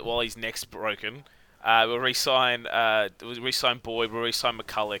Matt Gillett while his neck's broken. We'll re-sign Boyd, we'll re-sign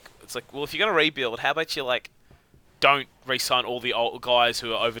McCulloch. It's like, well, if you're going to rebuild, how about you, like, don't re-sign all the old guys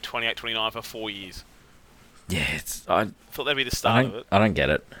who are over 28, 29 for 4 years? Yeah, I thought that'd be the start of it. I don't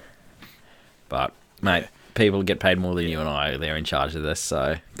get it. But, mate, people get paid more than you and I. They're in charge of this,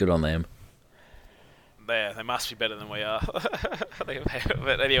 so good on them. They must be better than we are.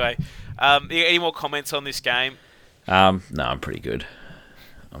 But anyway, any more comments on this game? No, I'm pretty good.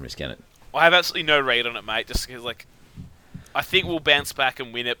 I'm just going to... I have absolutely no read on it, mate, just because, like, I think we'll bounce back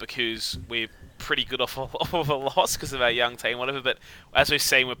and win it because we're pretty good off of a loss because of our young team, whatever. But as we've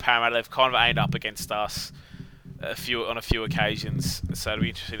seen with Parramatta, they've kind of aimed up against us on a few occasions. So it'll be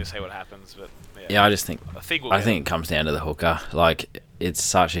interesting to see what happens. But yeah, I think it comes down to the hooker. Like, it's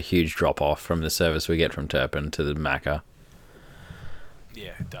such a huge drop off from the service we get from Turpin to the Macca.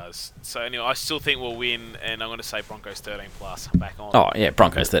 Yeah, it does. So anyway, I still think we'll win, and I'm going to say Broncos 13+. I'm back on. Oh yeah,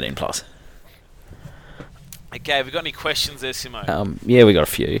 Broncos 13+. Okay, have we got any questions there, Simo? Yeah, we got a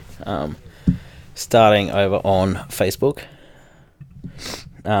few. Starting over on Facebook.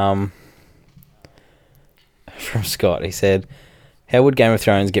 From Scott, he said, "How would Game of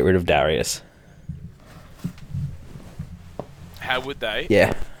Thrones get rid of Darius?" How would they?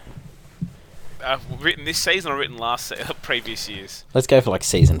 Yeah. Written this season or written previous years? Let's go for like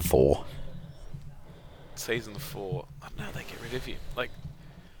season 4. Season 4. I don't know how they get rid of him. Like,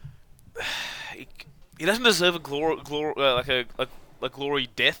 he doesn't deserve a glory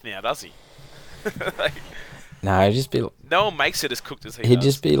death now, does he? Like, No, he'd just be. no one makes it as cooked as he He'd does.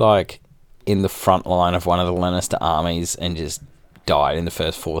 just be like in the front line of one of the Lannister armies and just died in the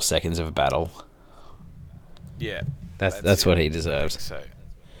first 4 seconds of a battle. Yeah. That's what he deserves. So,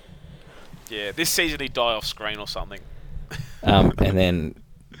 yeah, this season he'd die off screen or something. And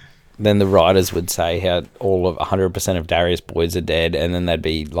then the writers would say how all of 100% of Darius' boys are dead, and then they'd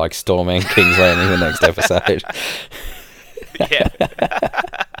be like storming King's Landing the next episode. Yeah.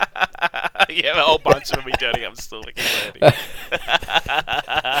 Yeah, a whole bunch of them be turning up and still King's Landing.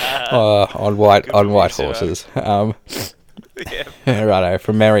 On white you, horses. Yeah. Righto,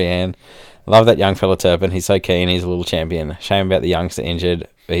 from Marianne. Love that young fella Turpin. He's so keen. He's a little champion. Shame about the youngster injured,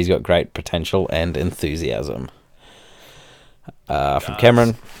 but he's got great potential and enthusiasm. From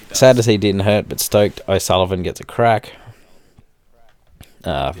Cameron. Sad to see didn't hurt, but stoked O'Sullivan gets a crack.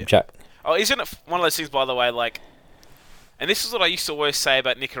 From Jack. Oh, isn't it one of those things, by the way, like, and this is what I used to always say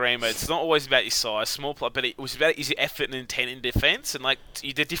about Nicarima, it's not always about your size, small play, but it was about your effort and intent in defence, and like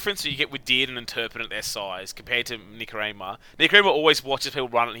the difference you get with Dearden and Turpin at their size compared to Nicarima. Nicarima always watches people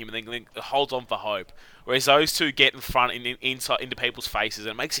run at him and then holds on for hope, whereas those two get in front inside into people's faces,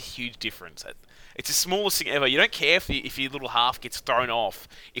 and it makes a huge difference. It's the smallest thing ever. You don't care if your little half gets thrown off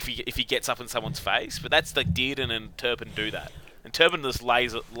if he gets up in someone's face, but that's like Dearden and Turpin do that. And Turpin just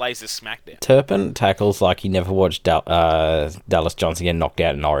lays the smack down. Turpin tackles like he never watched Dallas Johnson get knocked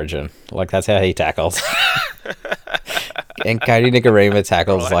out in Origin. Like, that's how he tackles. And Cody Nicarima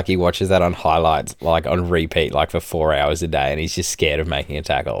tackles like he watches that on highlights, like on repeat, like for 4 hours a day, and he's just scared of making a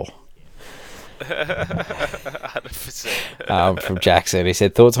tackle. 100%. From Jackson, he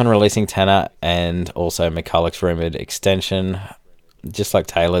said, thoughts on releasing Tanner and also McCulloch's rumoured extension. Just like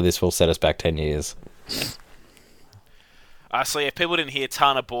Taylor, this will set us back 10 years. So yeah, people didn't hear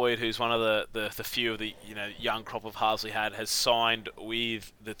Tana Boyd, who's one of the few of the young crop of halves we had, has signed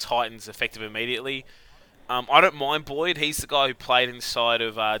with the Titans effective immediately. I don't mind Boyd. He's the guy who played inside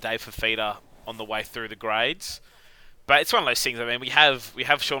of Dave Fafita on the way through the grades. But it's one of those things. I mean, we have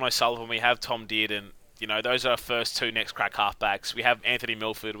Sean O'Sullivan, we have Tom Dearden. Those are our first two next crack halfbacks. We have Anthony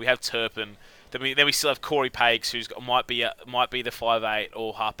Milford, we have Turpin. Then we still have Corey Paix, who's might be the 5'8"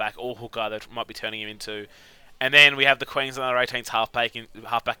 or halfback or hooker that might be turning him into. And then we have the Queensland under-18s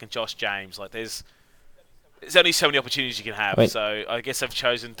halfback and Josh James. Like, there's only so many opportunities you can have. So I guess they've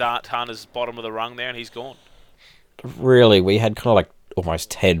chosen Tana's bottom of the rung there, and he's gone. Really, we had kind of like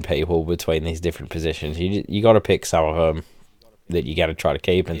almost 10 people between these different positions. You got to pick some of them that you got to try to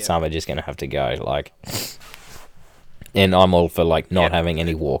keep, and some are just going to have to go. Like, and I'm all for like not having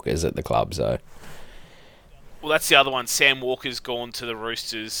any walkers at the club. So. Well, that's the other one. Sam Walker's gone to the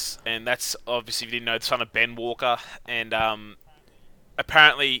Roosters, and that's obviously, if you didn't know, the son of Ben Walker. And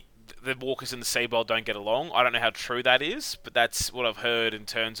apparently, the Walkers and the Seabold don't get along. I don't know how true that is, but that's what I've heard in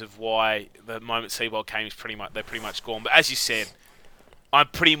terms of why the moment Seabold came is they're pretty much gone. But as you said, I'm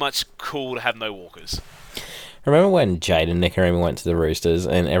pretty much cool to have no Walkers. Remember when Jaden Nicarima went to the Roosters,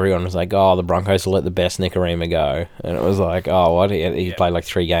 and everyone was like, "Oh, the Broncos will let the best Nicarima go," and it was like, "Oh, what? He played like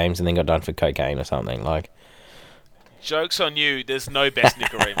 3 games and then got done for cocaine or something." Like. Joke's on you, there's no best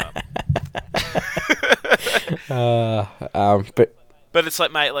Nicarima. But it's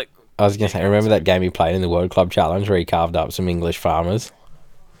like, mate, like... I was going to say, remember that game he played in the World Club Challenge where he carved up some English farmers?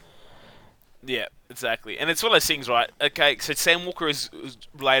 Yeah, exactly. And it's one of those things, right? Okay, so Sam Walker is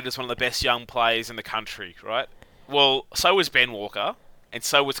rated as one of the best young players in the country, right? Well, so was Ben Walker, and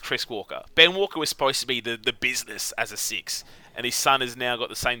so was Chris Walker. Ben Walker was supposed to be the business as a 6, and his son has now got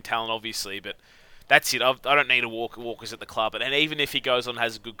the same talent, obviously, but... That's it. I don't need a Walkers at the club. And even if he goes on and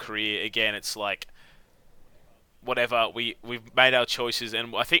has a good career, again, it's like, whatever. We've made our choices,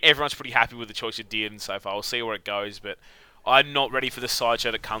 and I think everyone's pretty happy with the choice of Dearden so far. We'll see where it goes, but I'm not ready for the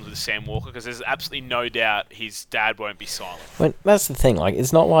sideshow that comes with Sam Walker, because there's absolutely no doubt his dad won't be silent. Well, that's the thing. Like,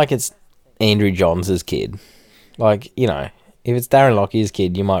 it's not like it's Andrew Johns' kid. Like, if it's Darren Lockyer's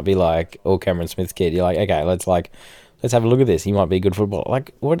kid, you might be like, or Cameron Smith's kid. You're like, okay, let's have a look at this. He might be a good footballer.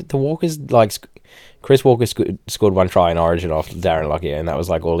 Like, what the Walkers, like, Chris Walker scored 1 try in Origin off Darren Lockyer, and that was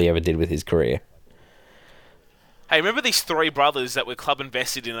like all he ever did with his career. Hey, remember these three brothers that were club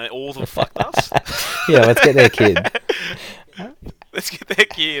invested in? And all of them fucked us. Yeah, let's get their kid. Let's get their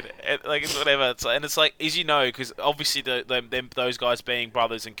kid. Like it's whatever. It's like, as you know, because obviously those guys being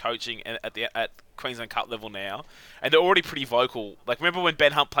brothers and coaching at Queensland Cup level now, and they're already pretty vocal. Like remember when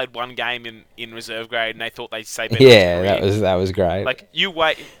Ben Hunt played one game in reserve grade and they thought they'd say Ben Hunt's that was great. Like you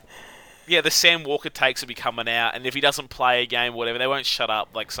wait. Yeah, the Sam Walker takes will be coming out, and if he doesn't play a game or whatever, they won't shut up.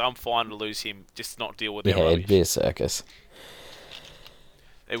 Like, so I'm fine to lose him, just not deal with their rubbish. It'd be a circus.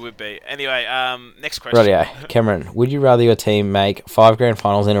 It would be. Anyway, next question. Rightio. Cameron, would you rather your team make 5 grand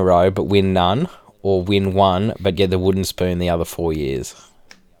finals in a row but win none, or win one but get the wooden spoon the other 4 years?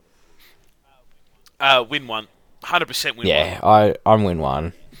 Win one. 100% win one. Yeah, I'm win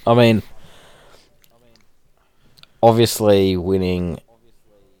one. I mean, obviously winning...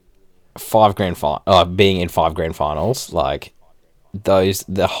 being in 5 grand finals, like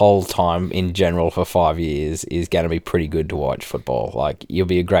the whole time in general for 5 years is going to be pretty good to watch football. Like you'll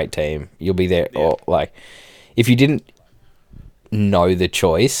be a great team, you'll be there. Yeah. Or like if you didn't know the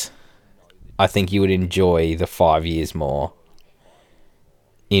choice, I think you would enjoy the 5 years more.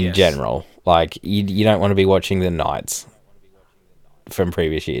 In general, like you don't want to be watching the Knights from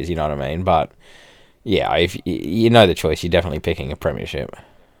previous years. You know what I mean? But yeah, if you know the choice, you're definitely picking a premiership.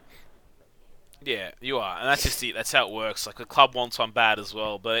 Yeah, you are, and that's just it. That's how it works. Like the club wants one bad as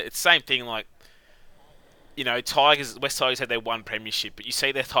well, but it's the same thing. Like, you know, West Tigers had their one premiership, but you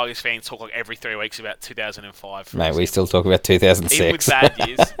see their Tigers fans talk like every 3 weeks about 2005. Mate, we still talk about 2006. Even with bad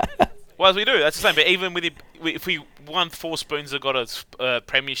years. Well, as we do, that's the same. But even with if we won 4 spoons that got a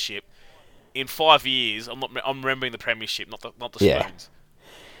premiership in 5 years, I'm remembering the premiership, not the spoons.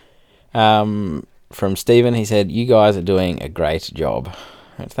 From Stephen, he said, "You guys are doing a great job."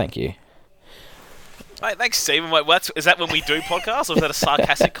 Thank you. Mate, thanks, Stephen. Wait, is that when we do podcasts, or is that a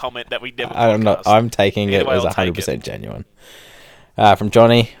sarcastic comment that we never podcast? I don't know. I'm taking it as 100% genuine. From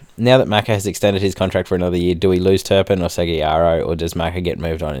Johnny, now that Macca has extended his contract for another year, do we lose Turpin or Seguiaro, or does Macca get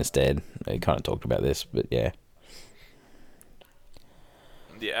moved on instead? We kind of talked about this, but yeah.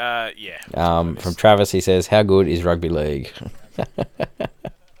 From Travis, he says, how good is rugby league?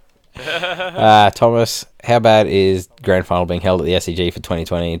 Thomas, how bad is grand final being held at the SCG for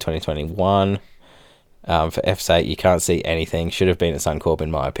 2020 and 2021? For F's sake, you can't see anything. Should have been at Suncorp, in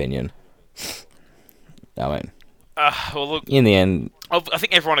my opinion. I mean, well, look, in the end, I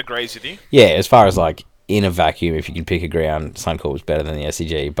think everyone agrees with you. Yeah, as far as like in a vacuum, if you can pick a ground, Suncorp was better than the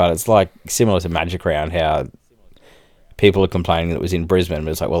SCG. But it's like similar to Magic Round, how people are complaining that it was in Brisbane,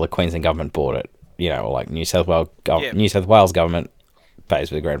 but it's like, well, the Queensland government bought it. You know, or like New South Wales government pays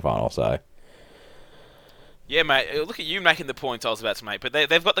for the grand final, so. Yeah, mate, look at you making the points I was about to make. But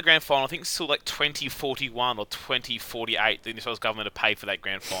they've got the grand final, I think it's still like 2041 or 2048, the New South Wales government to pay for that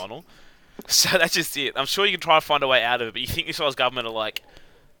grand final. So that's just it. I'm sure you can try to find a way out of it, but you think New South Wales government are like,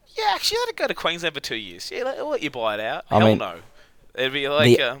 yeah, actually let it go to Queensland for 2 years. Yeah, we'll let you buy it out. Hell no. It'd be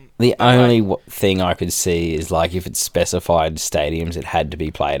like... The only thing I could see is like if it's specified stadiums it had to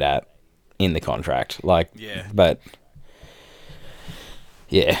be played at in the contract. Like, yeah. But...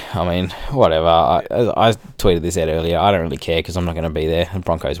 Yeah, I mean, whatever. I tweeted this out earlier. I don't really care because I'm not going to be there. The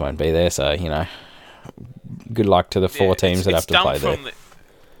Broncos won't be there, so, you know, good luck to the 4 teams that have to play there.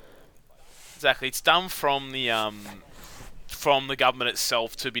 Exactly. It's done from the government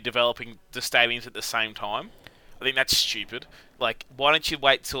itself to be developing the stadiums at the same time. I think that's stupid. Like, why don't you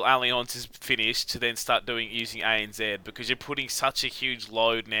wait till Allianz is finished to then start using ANZ? Because you're putting such a huge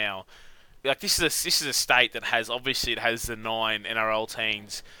load now. Like this is a state that has it has the 9 NRL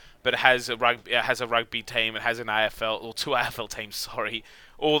teams, but it has a rugby team, it has an AFL or 2 AFL teams. Sorry,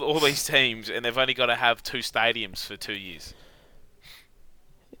 all these teams, and they've only got to have 2 stadiums for 2 years.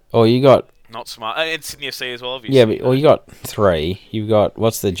 Or you got not smart, and Sydney FC as well, obviously. Yeah, but you got 3. You've got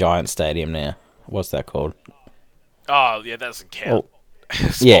what's the Giant Stadium now? What's that called? Oh yeah, that doesn't count. Well,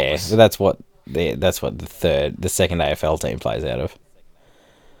 yeah, but that's what the second AFL team plays out of.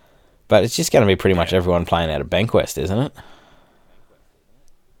 But it's just going to be pretty much everyone playing out of Bankwest, isn't it?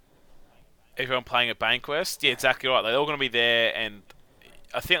 Everyone playing at Bankwest? Yeah, exactly right. They're all going to be there, and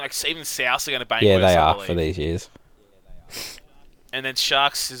I think like even South are going to Bankwest. Yeah, they are for these years. And then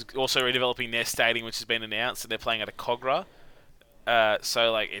Sharks is also redeveloping their stadium, which has been announced, and they're playing at a Cogra.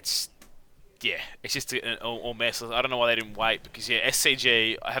 So like it's just an all mess. I don't know why they didn't wait because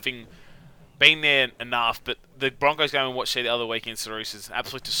SCG having been there enough, but the Broncos going and watch the other week against the Roosters, an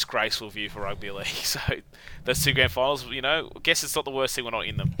absolute disgraceful view for rugby league. So those 2 grand finals, you know, I guess it's not the worst thing we're not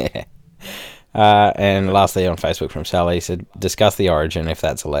in them. Yeah. And lastly on Facebook from Sally, said, discuss the origin if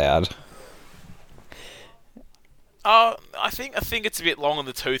that's allowed. I think it's a bit long on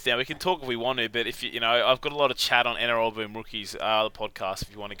the tooth now. We can talk if we want to, but if I've got a lot of chat on NRL Boom Rookies, the podcast.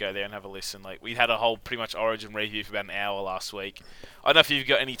 If you want to go there and have a listen, like we had a whole pretty much Origin review for about an hour last week. I don't know if you've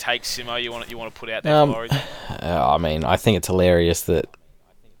got any takes, Simo, you want to put out there for Origin. I mean, I think it's hilarious that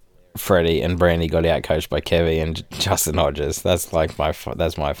Freddie and Brandy got out coached by Kevy and Justin Hodges. That's like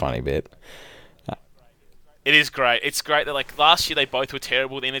that's my funny bit. It is great. It's great that like last year they both were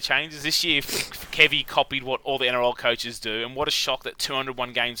terrible with interchanges. This year, Kevy copied what all the NRL coaches do, and what a shock that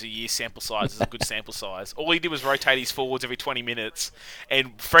 201 games a year sample size is a good sample size. All he did was rotate his forwards every 20 minutes,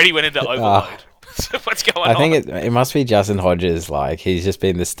 and Freddie went into overload. So what's going on? I think it must be Justin Hodges. Like he's just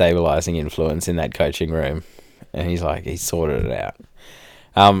been the stabilising influence in that coaching room, and he's sorted it out.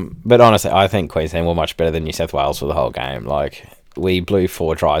 But honestly, I think Queensland were much better than New South Wales for the whole game. Like. We blew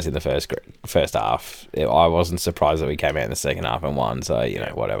 4 tries in the first half. I wasn't surprised that we came out in the second half and won. So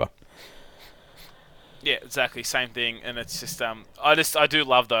whatever. Yeah, exactly, same thing. And it's just I do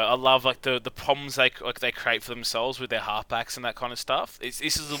love though. I love like the problems they create for themselves with their halfbacks and that kind of stuff. This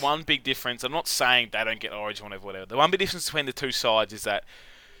is the one big difference. I'm not saying they don't get Origin, whatever. The one big difference between the two sides is that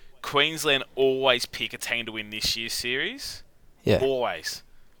Queensland always pick a team to win this year's series. Yeah, always.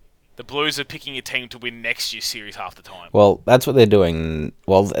 The Blues are picking a team to win next year's series half the time. Well, that's what they're doing.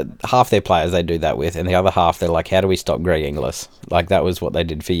 Well, half their players they do that with, and the other half they're like, how do we stop Greg Inglis? Like, that was what they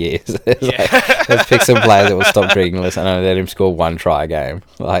did for years. Like, let's pick some players that will stop Greg Inglis, and I let him score 1 try a game.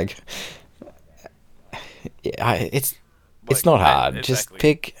 Like, it's not hard. Exactly. Just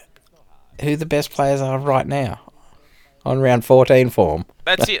pick who the best players are right now on round 14 form.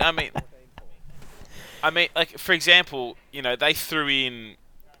 That's it. I mean, like, for example, they threw in...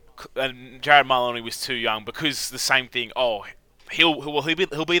 And Jared Maloney was too young because the same thing. Oh, he'll be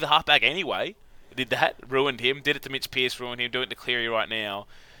the halfback anyway. Did that, ruined him. Did it to Mitch Pearce, ruined him. Doing it to Cleary right now,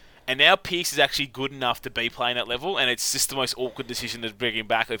 and now Pearce is actually good enough to be playing at level. And it's just the most awkward decision to bring him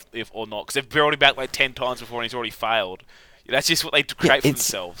back if or not, because they've brought him back like 10 times before and he's already failed. That's just what they create for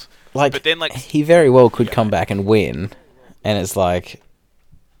themselves. Like, but then he very well could come back and win, and it's like.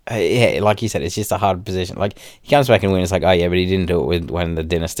 Yeah, like you said, it's just a hard position. Like, he comes back and wins, it's like, oh yeah, but he didn't do it when the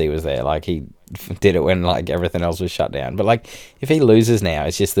dynasty was there. Like, he did it when, like, everything else was shut down. But, like, if he loses now,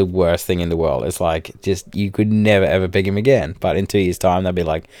 it's just the worst thing in the world. It's like, just, you could never, ever pick him again. But in 2 years' time, they'll be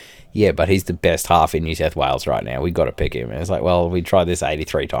like, yeah, but he's the best half in New South Wales right now. We've got to pick him. And it's like, well, we tried this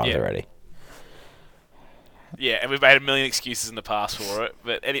 83 times already. Yeah, and we've made a million excuses in the past for it.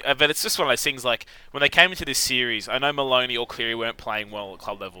 But it's just one of those things, like, when they came into this series, I know Maloney or Cleary weren't playing well at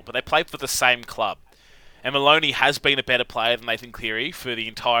club level, but they played for the same club. And Maloney has been a better player than Nathan Cleary for the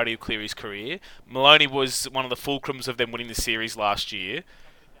entirety of Cleary's career. Maloney was one of the fulcrums of them winning the series last year.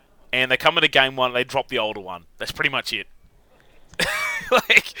 And they come into game 1, they drop the older one. That's pretty much it.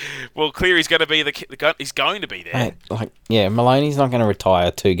 Cleary's going to be he's going to be there. Mate, Maloney's not going to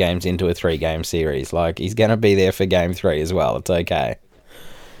retire 2 games into a 3-game series. Like, he's going to be there for game 3 as well. It's okay.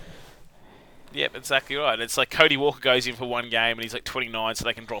 Yep, exactly right. It's like Cody Walker goes in for 1 game and he's like 29, so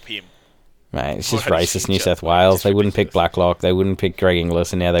they can drop him. Mate, it's just racist New South Wales. They wouldn't pick Blacklock. They wouldn't pick Greg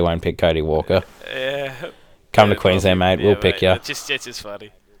Inglis, and now they won't pick Cody Walker. Come to Queensland, mate. We'll pick you. It's just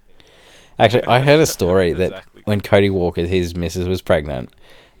funny. Actually, I heard a story that when Cody Walker, his missus, was pregnant,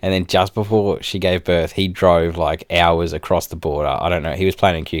 and then just before she gave birth, he drove like hours across the border. I don't know. He was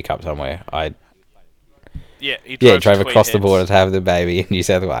playing in Q Cup somewhere. He drove across the border to have the baby in New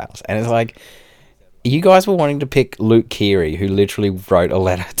South Wales. And it's like, you guys were wanting to pick Luke Keary, who literally wrote a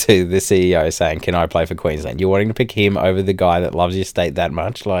letter to the CEO saying, can I play for Queensland? You're wanting to pick him over the guy that loves your state that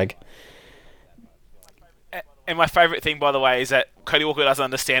much? Like... And my favourite thing, by the way, is that Cody Walker doesn't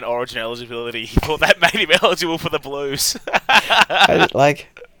understand Origin eligibility. He thought that made him eligible for the Blues.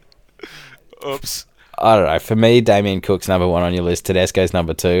 Oops. I don't know. For me, Damien Cook's number 1 on your list, Tedesco's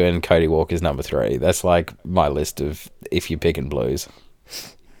number 2, and Cody Walker's number 3. That's like my list of if you're picking Blues.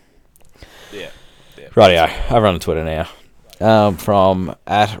 Yeah. Rightio. Over on Twitter now. From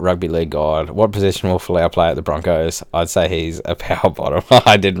 @RugbyLeagueGuide, what position will Folau play at the Broncos? I'd say he's a power bottom.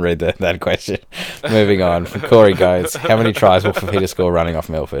 I didn't read that question. Moving on. From Corey Goats, how many tries will Fafita score running off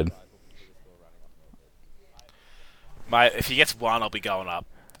Milford? Mate, if he gets 1, I'll be going up.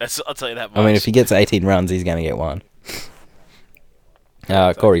 I'll tell you that much. I mean, if he gets 18 runs, he's going to get 1.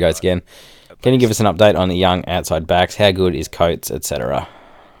 Corey Goats again. Can you give us an update on the young outside backs? How good is Coates, etc.?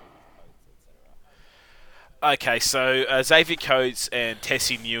 Okay, so Xavier Coates and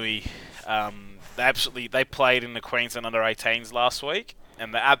Tessie Newey, they played in the Queensland under-18s last week,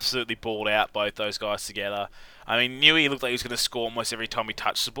 and they absolutely balled out, both those guys together. I mean, Newey looked like he was going to score almost every time he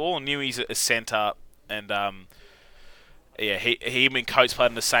touched the ball. Newey's a centre, and he and Coates played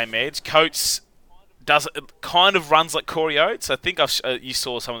on the same edge. Coates kind of runs like Corey Oates. I think you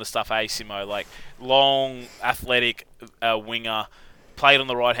saw some of the stuff, Simo, like long, athletic winger, played on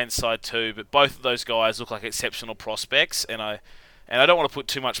the right-hand side too, but both of those guys look like exceptional prospects, and I don't want to put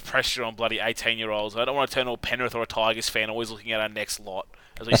too much pressure on bloody 18-year-olds. I don't want to turn to a Penrith or a Tigers fan always looking at our next lot,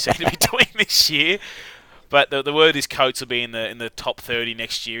 as we seem to be doing this year. But the word is Coates will be in the top 30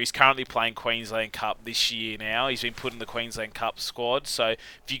 next year. He's currently playing Queensland Cup this year now. He's been put in the Queensland Cup squad. So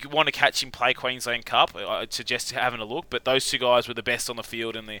if you want to catch him play Queensland Cup, I'd suggest having a look. But those two guys were the best on the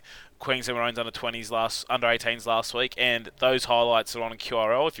field in the Queensland Maroons under 18s last week. And those highlights are on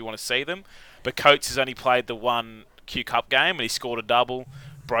QRL if you want to see them. But Coates has only played the one Q Cup game and he scored a double,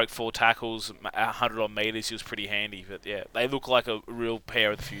 broke 4 tackles, 100 odd metres. He was pretty handy. But yeah, they look like a real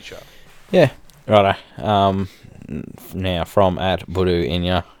pair of the future. Yeah. Righto. Now, from at Budu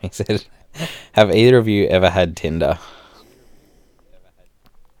Inya, he said, have either of you ever had Tinder?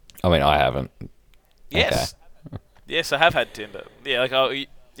 I mean, I haven't. Yes. Okay. Yes, I have had Tinder. Yeah,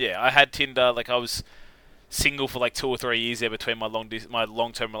 I had Tinder. Like, I was single for like 2 or 3 years there between my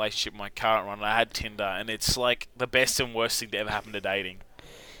long-term relationship and my current one. And I had Tinder, and it's like the best and worst thing to ever happen to dating.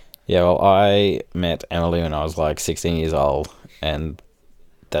 Yeah, well, I met Emily when I was like 16 years old, and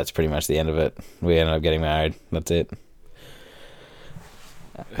that's pretty much the end of it. We ended up getting married. That's it.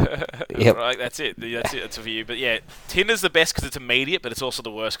 Yep. Right, that's it. That's for you. But yeah, Tinder's the best because it's immediate, but it's also the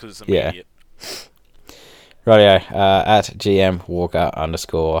worst because it's immediate. Yeah. Rightio. At GM Walker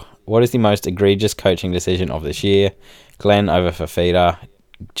 _ what is the most egregious coaching decision of this year? Glenn over Fafita,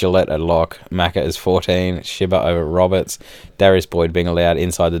 Gillette at lock, Macca is 14, Shibba over Roberts, Darius Boyd being allowed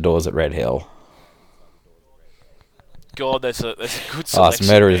inside the doors at Red Hill. God, that's a good selection. Oh, it's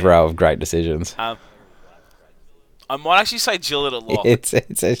murderer's row of great decisions. I might actually say Gillette at lock.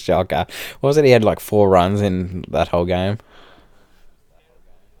 It's a shocker. What was it? He had like 4 runs in that whole game.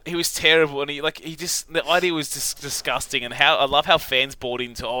 He was terrible, and the idea was just disgusting. And I love how fans bought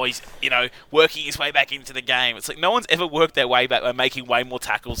into he's working his way back into the game. It's like no one's ever worked their way back by making way more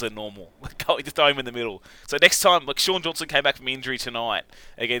tackles than normal. Just throw him in the middle. So next time, like Sean Johnson came back from injury tonight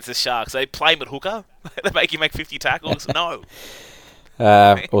against the Sharks, they play him at hooker. They make him make 50 tackles. No.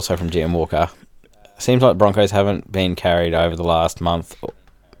 Also from GM Walker, seems like Broncos haven't been carried over the last month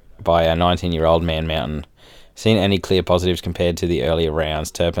by a 19-year-old Man Mountain. Seen any clear positives compared to the earlier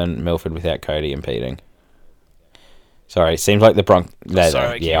rounds? Turpin, Milford without Cody impeding. Sorry, seems like the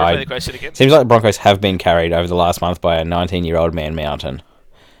the question again? Seems like the Broncos have been carried over the last month by a 19-year-old Man Mountain,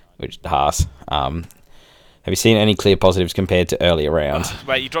 which Haas. Have you seen any clear positives compared to earlier rounds?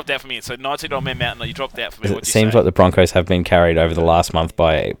 Wait, you dropped out for me. So 19-year-old Man Mountain, you dropped out for me. It seems like the Broncos have been carried over the last month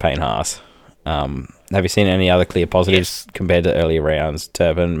by Payne Haas. Have you seen any other clear positives compared to earlier rounds?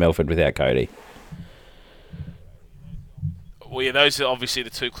 Turpin, Milford without Cody. Well, yeah, those are obviously the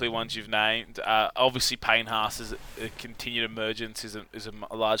 2 clear ones you've named. Obviously, Payne Haas's continued emergence is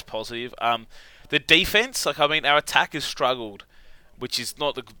a large positive. The defense, our attack has struggled, which is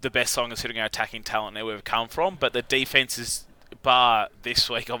not the best sign considering our attacking talent now we've come from. But the defense is, bar this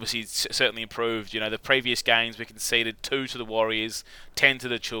week, obviously it's certainly improved. The previous games we conceded 2 to the Warriors, 10 to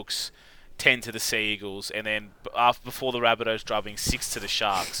the Chooks, 10 to the Sea Eagles, and then before the Rabbitohs drubbing 6 to the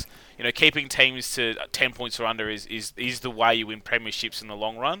Sharks. Keeping teams to 10 points or under is the way you win premierships in the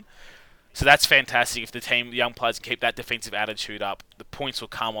long run. So that's fantastic. If the young players keep that defensive attitude up, the points will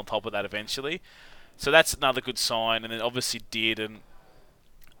come on top of that eventually. So that's another good sign, and it obviously did.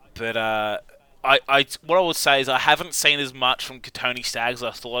 But what I would say is I haven't seen as much from Tony Staggs as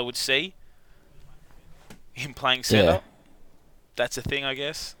I thought I would see. Him playing centre. Yeah. That's a thing, I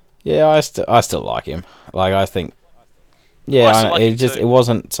guess. Yeah, I still like him. I think. Yeah, it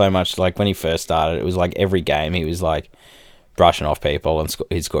wasn't so much like when he first started. It was like every game he was like brushing off people and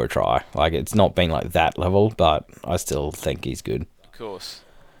he'd score a try. It's not been like that level, but I still think he's good. Of course.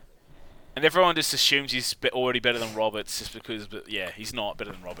 And everyone just assumes he's already better than Roberts just because, but yeah, he's not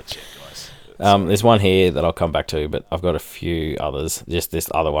better than Roberts yet, guys. There's one here that I'll come back to, but I've got a few others. Just this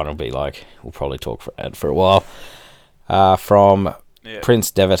other one will be we'll probably talk for a while. From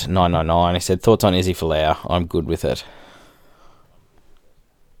Prince Devitt 999, he said, thoughts on Izzy Folau? I'm good with it.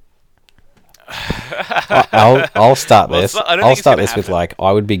 I'll start this. I'll start this with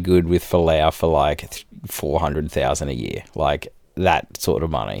I would be good with Folau for 400,000 a year, that sort of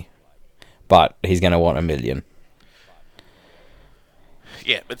money. But he's going to want $1 million.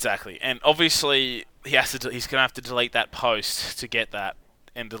 Yeah, exactly. And obviously he's going to have to delete that post to get that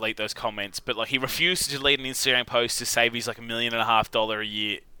and delete those comments. But he refused to delete an Instagram post to save his $1.5 million a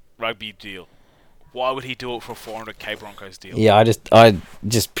year rugby deal. Why would he do it for a $400K Broncos deal? Yeah, I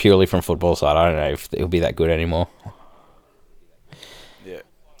just purely from football side, I don't know if it'll be that good anymore. Yeah.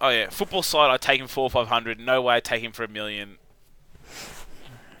 Oh yeah, football side, I'd take him 400 or 500. No way I'd take him for $1 million.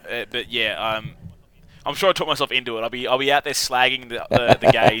 But yeah, I'm sure I talked myself into it. I'll be out there slagging the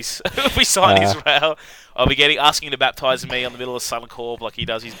gays if we sign Israel. I'll be asking him to baptise me on the middle of Suncorp like he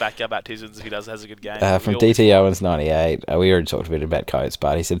does his backyard baptisms if he has a good game. From DT Owens 98, we already talked a bit about Coates,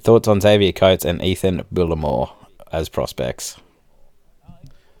 but he said thoughts on Xavier Coates and Ethan Bullimore as prospects.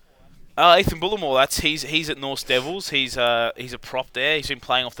 Ethan Bullimore, he's at North Devils. He's a prop there. He's been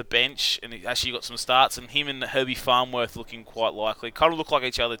playing off the bench and he actually got some starts. And him and Herbie Farnworth looking quite likely. Kind of look like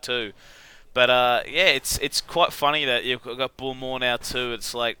each other too. But yeah, it's quite funny that you've got Bullimore now too.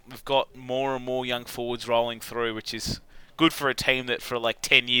 It's like we've got more and more young forwards rolling through, which is good for a team that for like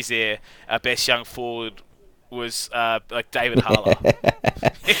 10 years there, our best young forward was like David Harler.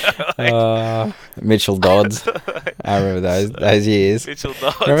 Mitchell Dodds. I remember those years. Mitchell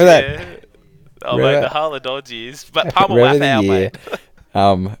Dodds. Remember that? Yeah. Oh, mate, the Harler Dodds years. But Palmer Waffle, mate.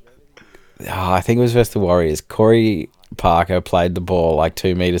 I think it was versus the Warriors. Corey Parker played the ball like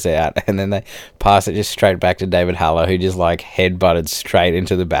 2 meters out, and then they passed it just straight back to David Haller, who just like headbutted straight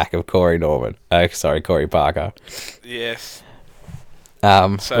into the back of Corey Parker. Yes.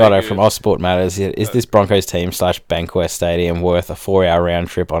 Righto, from Aussport Matters, is this Broncos team / Bankwest Stadium worth a 4-hour round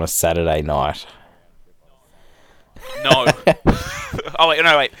trip on a Saturday night? No.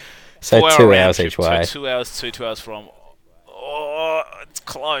 Wait. So 2 hours each way. So 2 hours to 2 hours from. Oh, it's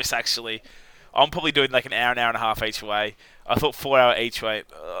close actually. I'm probably doing like an hour and a half each way. I thought 4 hour each way.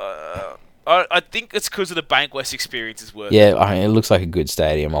 I think it's because of the Bankwest experience is worth it. Yeah, I mean, it looks like a good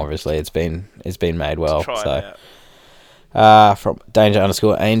stadium. Obviously, it's been made well. Try so. it out. From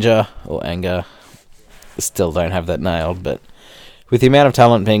Danger_Anger or Anger, still don't have that nailed, but with the amount of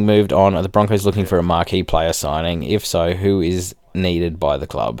talent being moved on, are the Broncos looking for a marquee player signing? If so, who is needed by the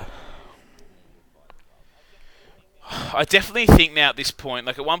club? I definitely think now at this point,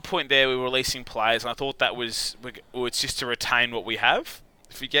 like at one point there we were releasing players and I thought that was it's just to retain what we have,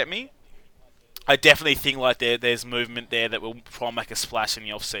 if you get me. I definitely think like there's movement there that will try and make a splash in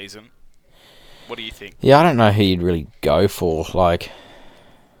the off-season. What do you think? Yeah, I don't know who you'd really go for. Like,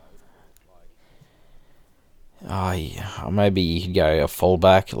 maybe you could go a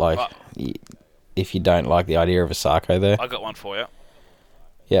fullback. Like, if you don't like the idea of a Sarko there. I got one for you.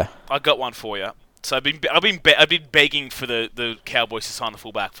 Yeah, I got one for you. So I've been begging for the Cowboys to sign the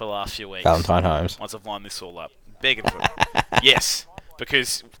fullback for the last few weeks. Valentine Holmes. Once I've lined this all up, begging for it. Yes,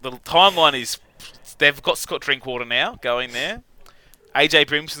 because the timeline is they've got Scott Drinkwater now going there. AJ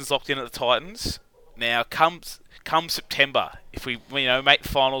Brimson's locked in at the Titans. Now, come September, if we make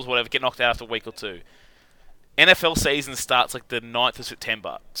finals, whatever, get knocked out after a week or two. NFL season starts like the 9th of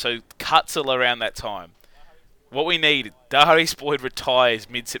September. So cuts are around that time. What we need, Darius Boyd retires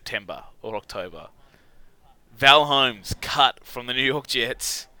mid-September or October. Val Holmes cut from the New York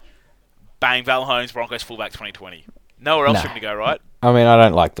Jets. Bang, Val Holmes, Broncos fullback 2020. Nowhere else for him to go, right? I mean, I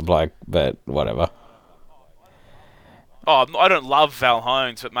don't like the bloke, but whatever. Oh, I don't love Val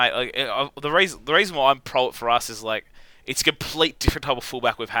Holmes, but mate, like the reason why I'm pro it for us is like it's a complete different type of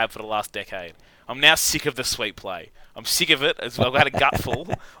fullback we've had for the last decade. I'm now sick of the sweep play. I'm sick of it. I've had a gutful.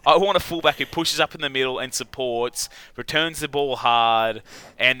 I want a fullback who pushes up in the middle and supports, returns the ball hard,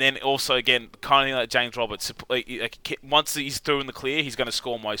 and then also, again, kind of like James Roberts. Once he's through in the clear, he's going to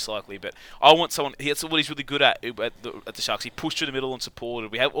score most likely. But I want someone. That's what he's really good at the Sharks. He pushed through the middle and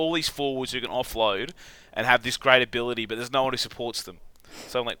supported. We have all these forwards who can offload and have this great ability, but there's no one who supports them.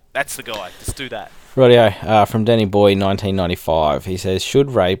 So I'm like, that's the guy. Let's do that. Rightio. From Denny Boy, 1995. He says,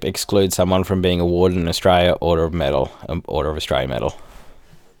 should rape exclude someone from being awarded an Australia Order of Australia medal?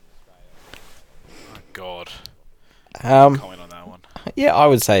 Oh, God. Comment on that one. Yeah, I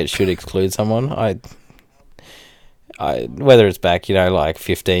would say it should exclude someone. Whether it's back, like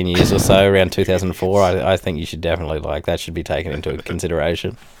 15 years or so, around 2004, I think you should definitely, that should be taken into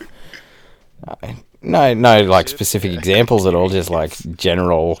consideration. No, like specific examples at all, just like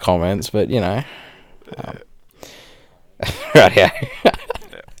general comments, but right, yeah.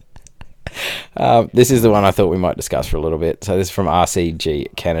 This is the one I thought we might discuss for a little bit. So this is from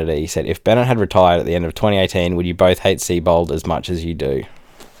RCG Kennedy. He said, if Bennett had retired at the end of 2018, would you both hate Seabold as much as you do?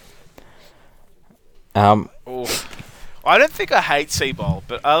 I don't think I hate Seabold,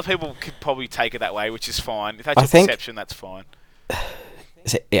 but other people could probably take it that way, which is fine. If that's your perception, that's fine.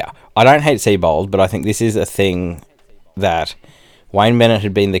 Yeah, I don't hate Seabold, but I think this is a thing that Wayne Bennett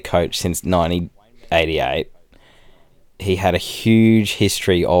had been the coach since 1988. He had a huge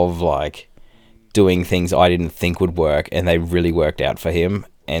history of doing things I didn't think would work, and they really worked out for him.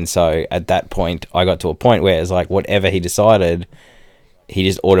 And so at that point, I got to a point where it's whatever he decided, he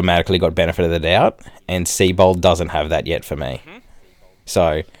just automatically got benefit of the doubt, and Seabold doesn't have that yet for me. Mm-hmm.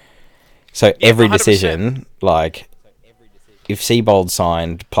 So Yeah, every 100%. decision, like, if Seabold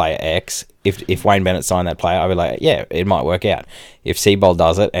signed player X, if Wayne Bennett signed that player, I'd be like, yeah, it might work out. If Seabold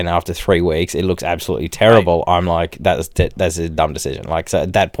does it, and after 3 weeks it looks absolutely terrible, I'm like, that's a dumb decision. Like, so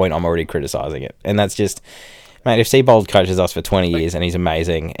at that point, I'm already criticising it, and that's just, mate. If Seabold coaches us for 20 years and he's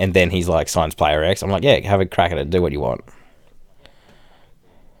amazing, and then he's like signs player X, I'm like, yeah, have a crack at it, do what you want.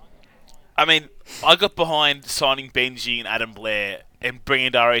 I mean, I got behind signing Benji and Adam Blair and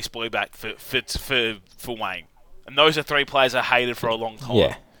bringing Darius Boy back for Wayne. And those are 3 players I hated for a long time.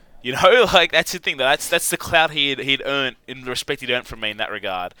 Yeah. You know, like, that's the thing. That's the clout he'd earned, in the respect he'd earned from me in that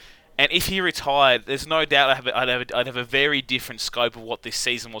regard. And if he retired, there's no doubt I'd have a very different scope of what this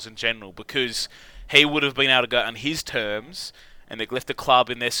season was in general, because he would have been able to go on his terms, and they've left the club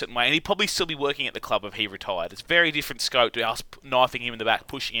in their certain way, and he'd probably still be working at the club if he retired. It's a very different scope to us knifing him in the back,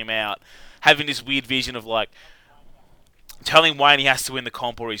 pushing him out, having this weird vision of, like, telling Wayne he has to win the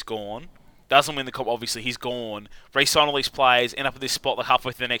comp or he's gone. Doesn't win the comp, obviously, he's gone. Re-sign all these players, end up at this spot like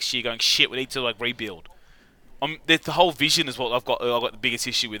halfway through the next year going, shit, we need to, like, rebuild. The whole vision is what I've got the biggest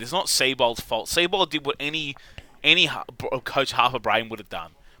issue with. It's not Seabold's fault. Seabold did what any coach half a brain would have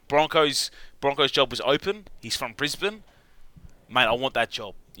done. Broncos' job was open. He's from Brisbane. Mate, I want that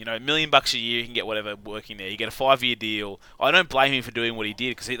job. You know, $1 million a year, you can get whatever working there. You get a 5-year deal. I don't blame him for doing what he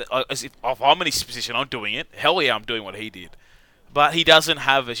did, because if I'm in his position, I'm doing it. Hell yeah, I'm doing what he did. But he doesn't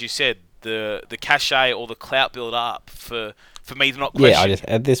have, as you said, the cachet or the clout build up for me to not question. Yeah,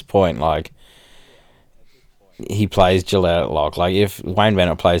 at this point, like, he plays Gillette at lock. Like, if Wayne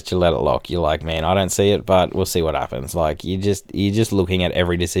Bennett plays Gillette at lock, you're like, man, I don't see it, but we'll see what happens. Like, you're just looking at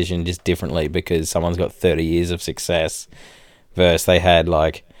every decision just differently, because someone's got 30 years of success versus they had,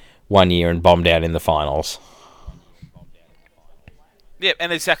 like, 1 year and bombed out in the finals. Yeah,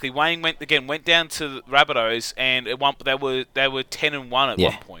 and exactly. Wayne went down to the Rabbitohs, and they were 10-1 at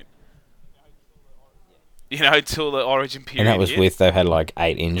one point. You know, until the Origin period. And that was with, they've had like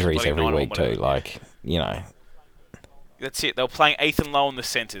 8 injuries every week too. Like, you know. That's it. They were playing Ethan Lowe in the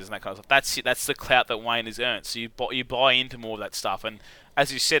centres and that kind of stuff. That's it. That's the clout that Wayne has earned. So you buy into more of that stuff. And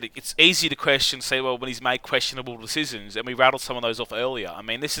as you said, it's easy to say, well, when he's made questionable decisions, and we rattled some of those off earlier. I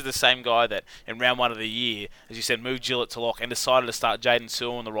mean, this is the same guy that in round 1 of the year, as you said, moved Gillett to lock and decided to start Jaden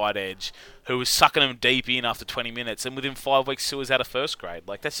Sewell on the right edge, who was sucking him deep in after 20 minutes. And within 5 weeks, Sewell's out of first grade.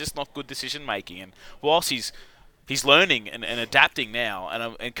 Like, that's just not good decision making. And whilst he's learning and adapting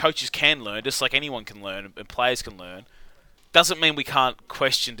now, and coaches can learn, just like anyone can learn and players can learn, doesn't mean we can't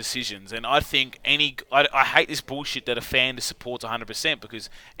question decisions. And I think I hate this bullshit that a fan supports 100%, because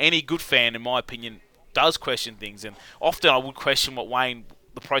any good fan, in my opinion, does question things. And often I would question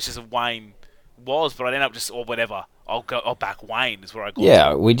the process of Wayne was, but I'd end up just, or whatever, I'll back Wayne is where I go.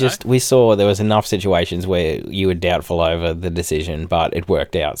 Yeah, we saw there was enough situations where you were doubtful over the decision, but it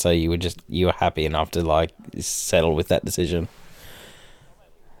worked out. So you were happy enough to, like, settle with that decision.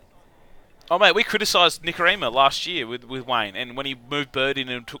 Oh, mate, we criticised Nicarima last year with Wayne, and when he moved Bird in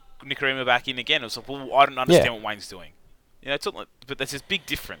and took Nicarima back in again, it was like, well, I don't understand what Wayne's doing. You know, but there's this big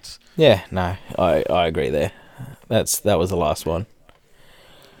difference. Yeah, no, I agree there. That was the last one.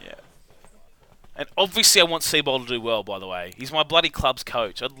 Yeah. And obviously I want Seabold to do well, by the way. He's my bloody club's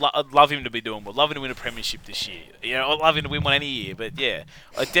coach. I'd love him to be doing well. Love him to win a premiership this year. You know, I'd love him to win one any year. But yeah,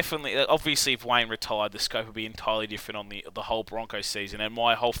 I definitely, obviously if Wayne retired, the scope would be entirely different on the whole Broncos season, and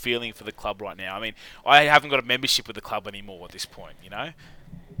my whole feeling for the club right now. I mean, I haven't got a membership with the club anymore at this point, you know?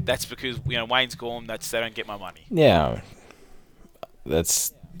 That's because, you know, Wayne's gone, they don't get my money. Yeah.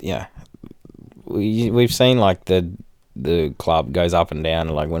 That's, yeah. We've seen, like, the club goes up and down,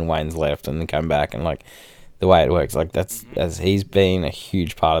 like, when Wayne's left and then come back, and, like, the way it works, like, that's as he's been a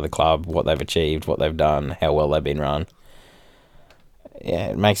huge part of the club, what they've achieved, what they've done, how well they've been run. Yeah,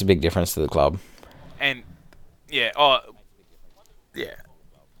 it makes a big difference to the club. And yeah,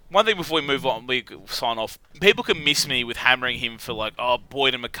 one thing before we move on, we sign off. People can miss me with hammering him for, like,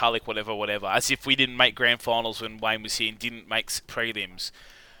 Boyd and McCulloch, whatever, as if we didn't make grand finals when Wayne was here and didn't make prelims,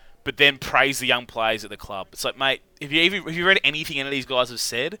 but then praise the young players at the club. It's like, mate, have you read anything any of these guys have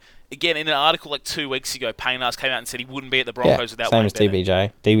said? Again, in an article like 2 weeks ago, Paynas came out and said he wouldn't be at the Broncos without Wayne Bennett. Same as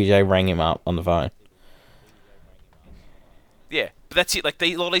DBJ. DBJ rang him up on the phone. Yeah, but that's it. Like,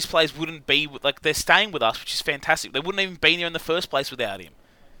 a lot of these players wouldn't be, like, they're staying with us, which is fantastic. They wouldn't even been there in the first place without him.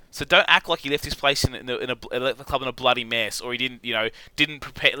 So don't act like he left his place left the club in a bloody mess, or he didn't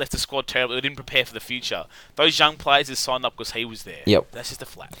prepare, left the squad terribly, or didn't prepare for the future. Those young players have signed up because he was there. Yep. That's just a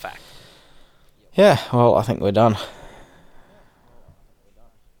flat fact. Yeah, well, I think we're done.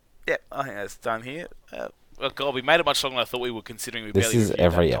 Yep, I think that's done here. Well, God, we made it much longer than I thought we were, considering we this barely is reviewed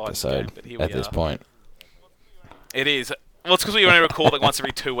every that episode game, at this point. It is. Well, it's because we only record like once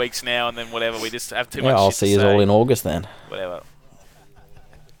every 2 weeks now, and then whatever. We just have too much. I'll shit see to you say. all in August then. Whatever.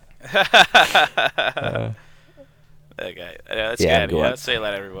 Okay. That's Yeah, good. good one. See you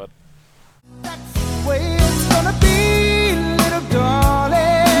later, everyone. That's the way it's gonna be.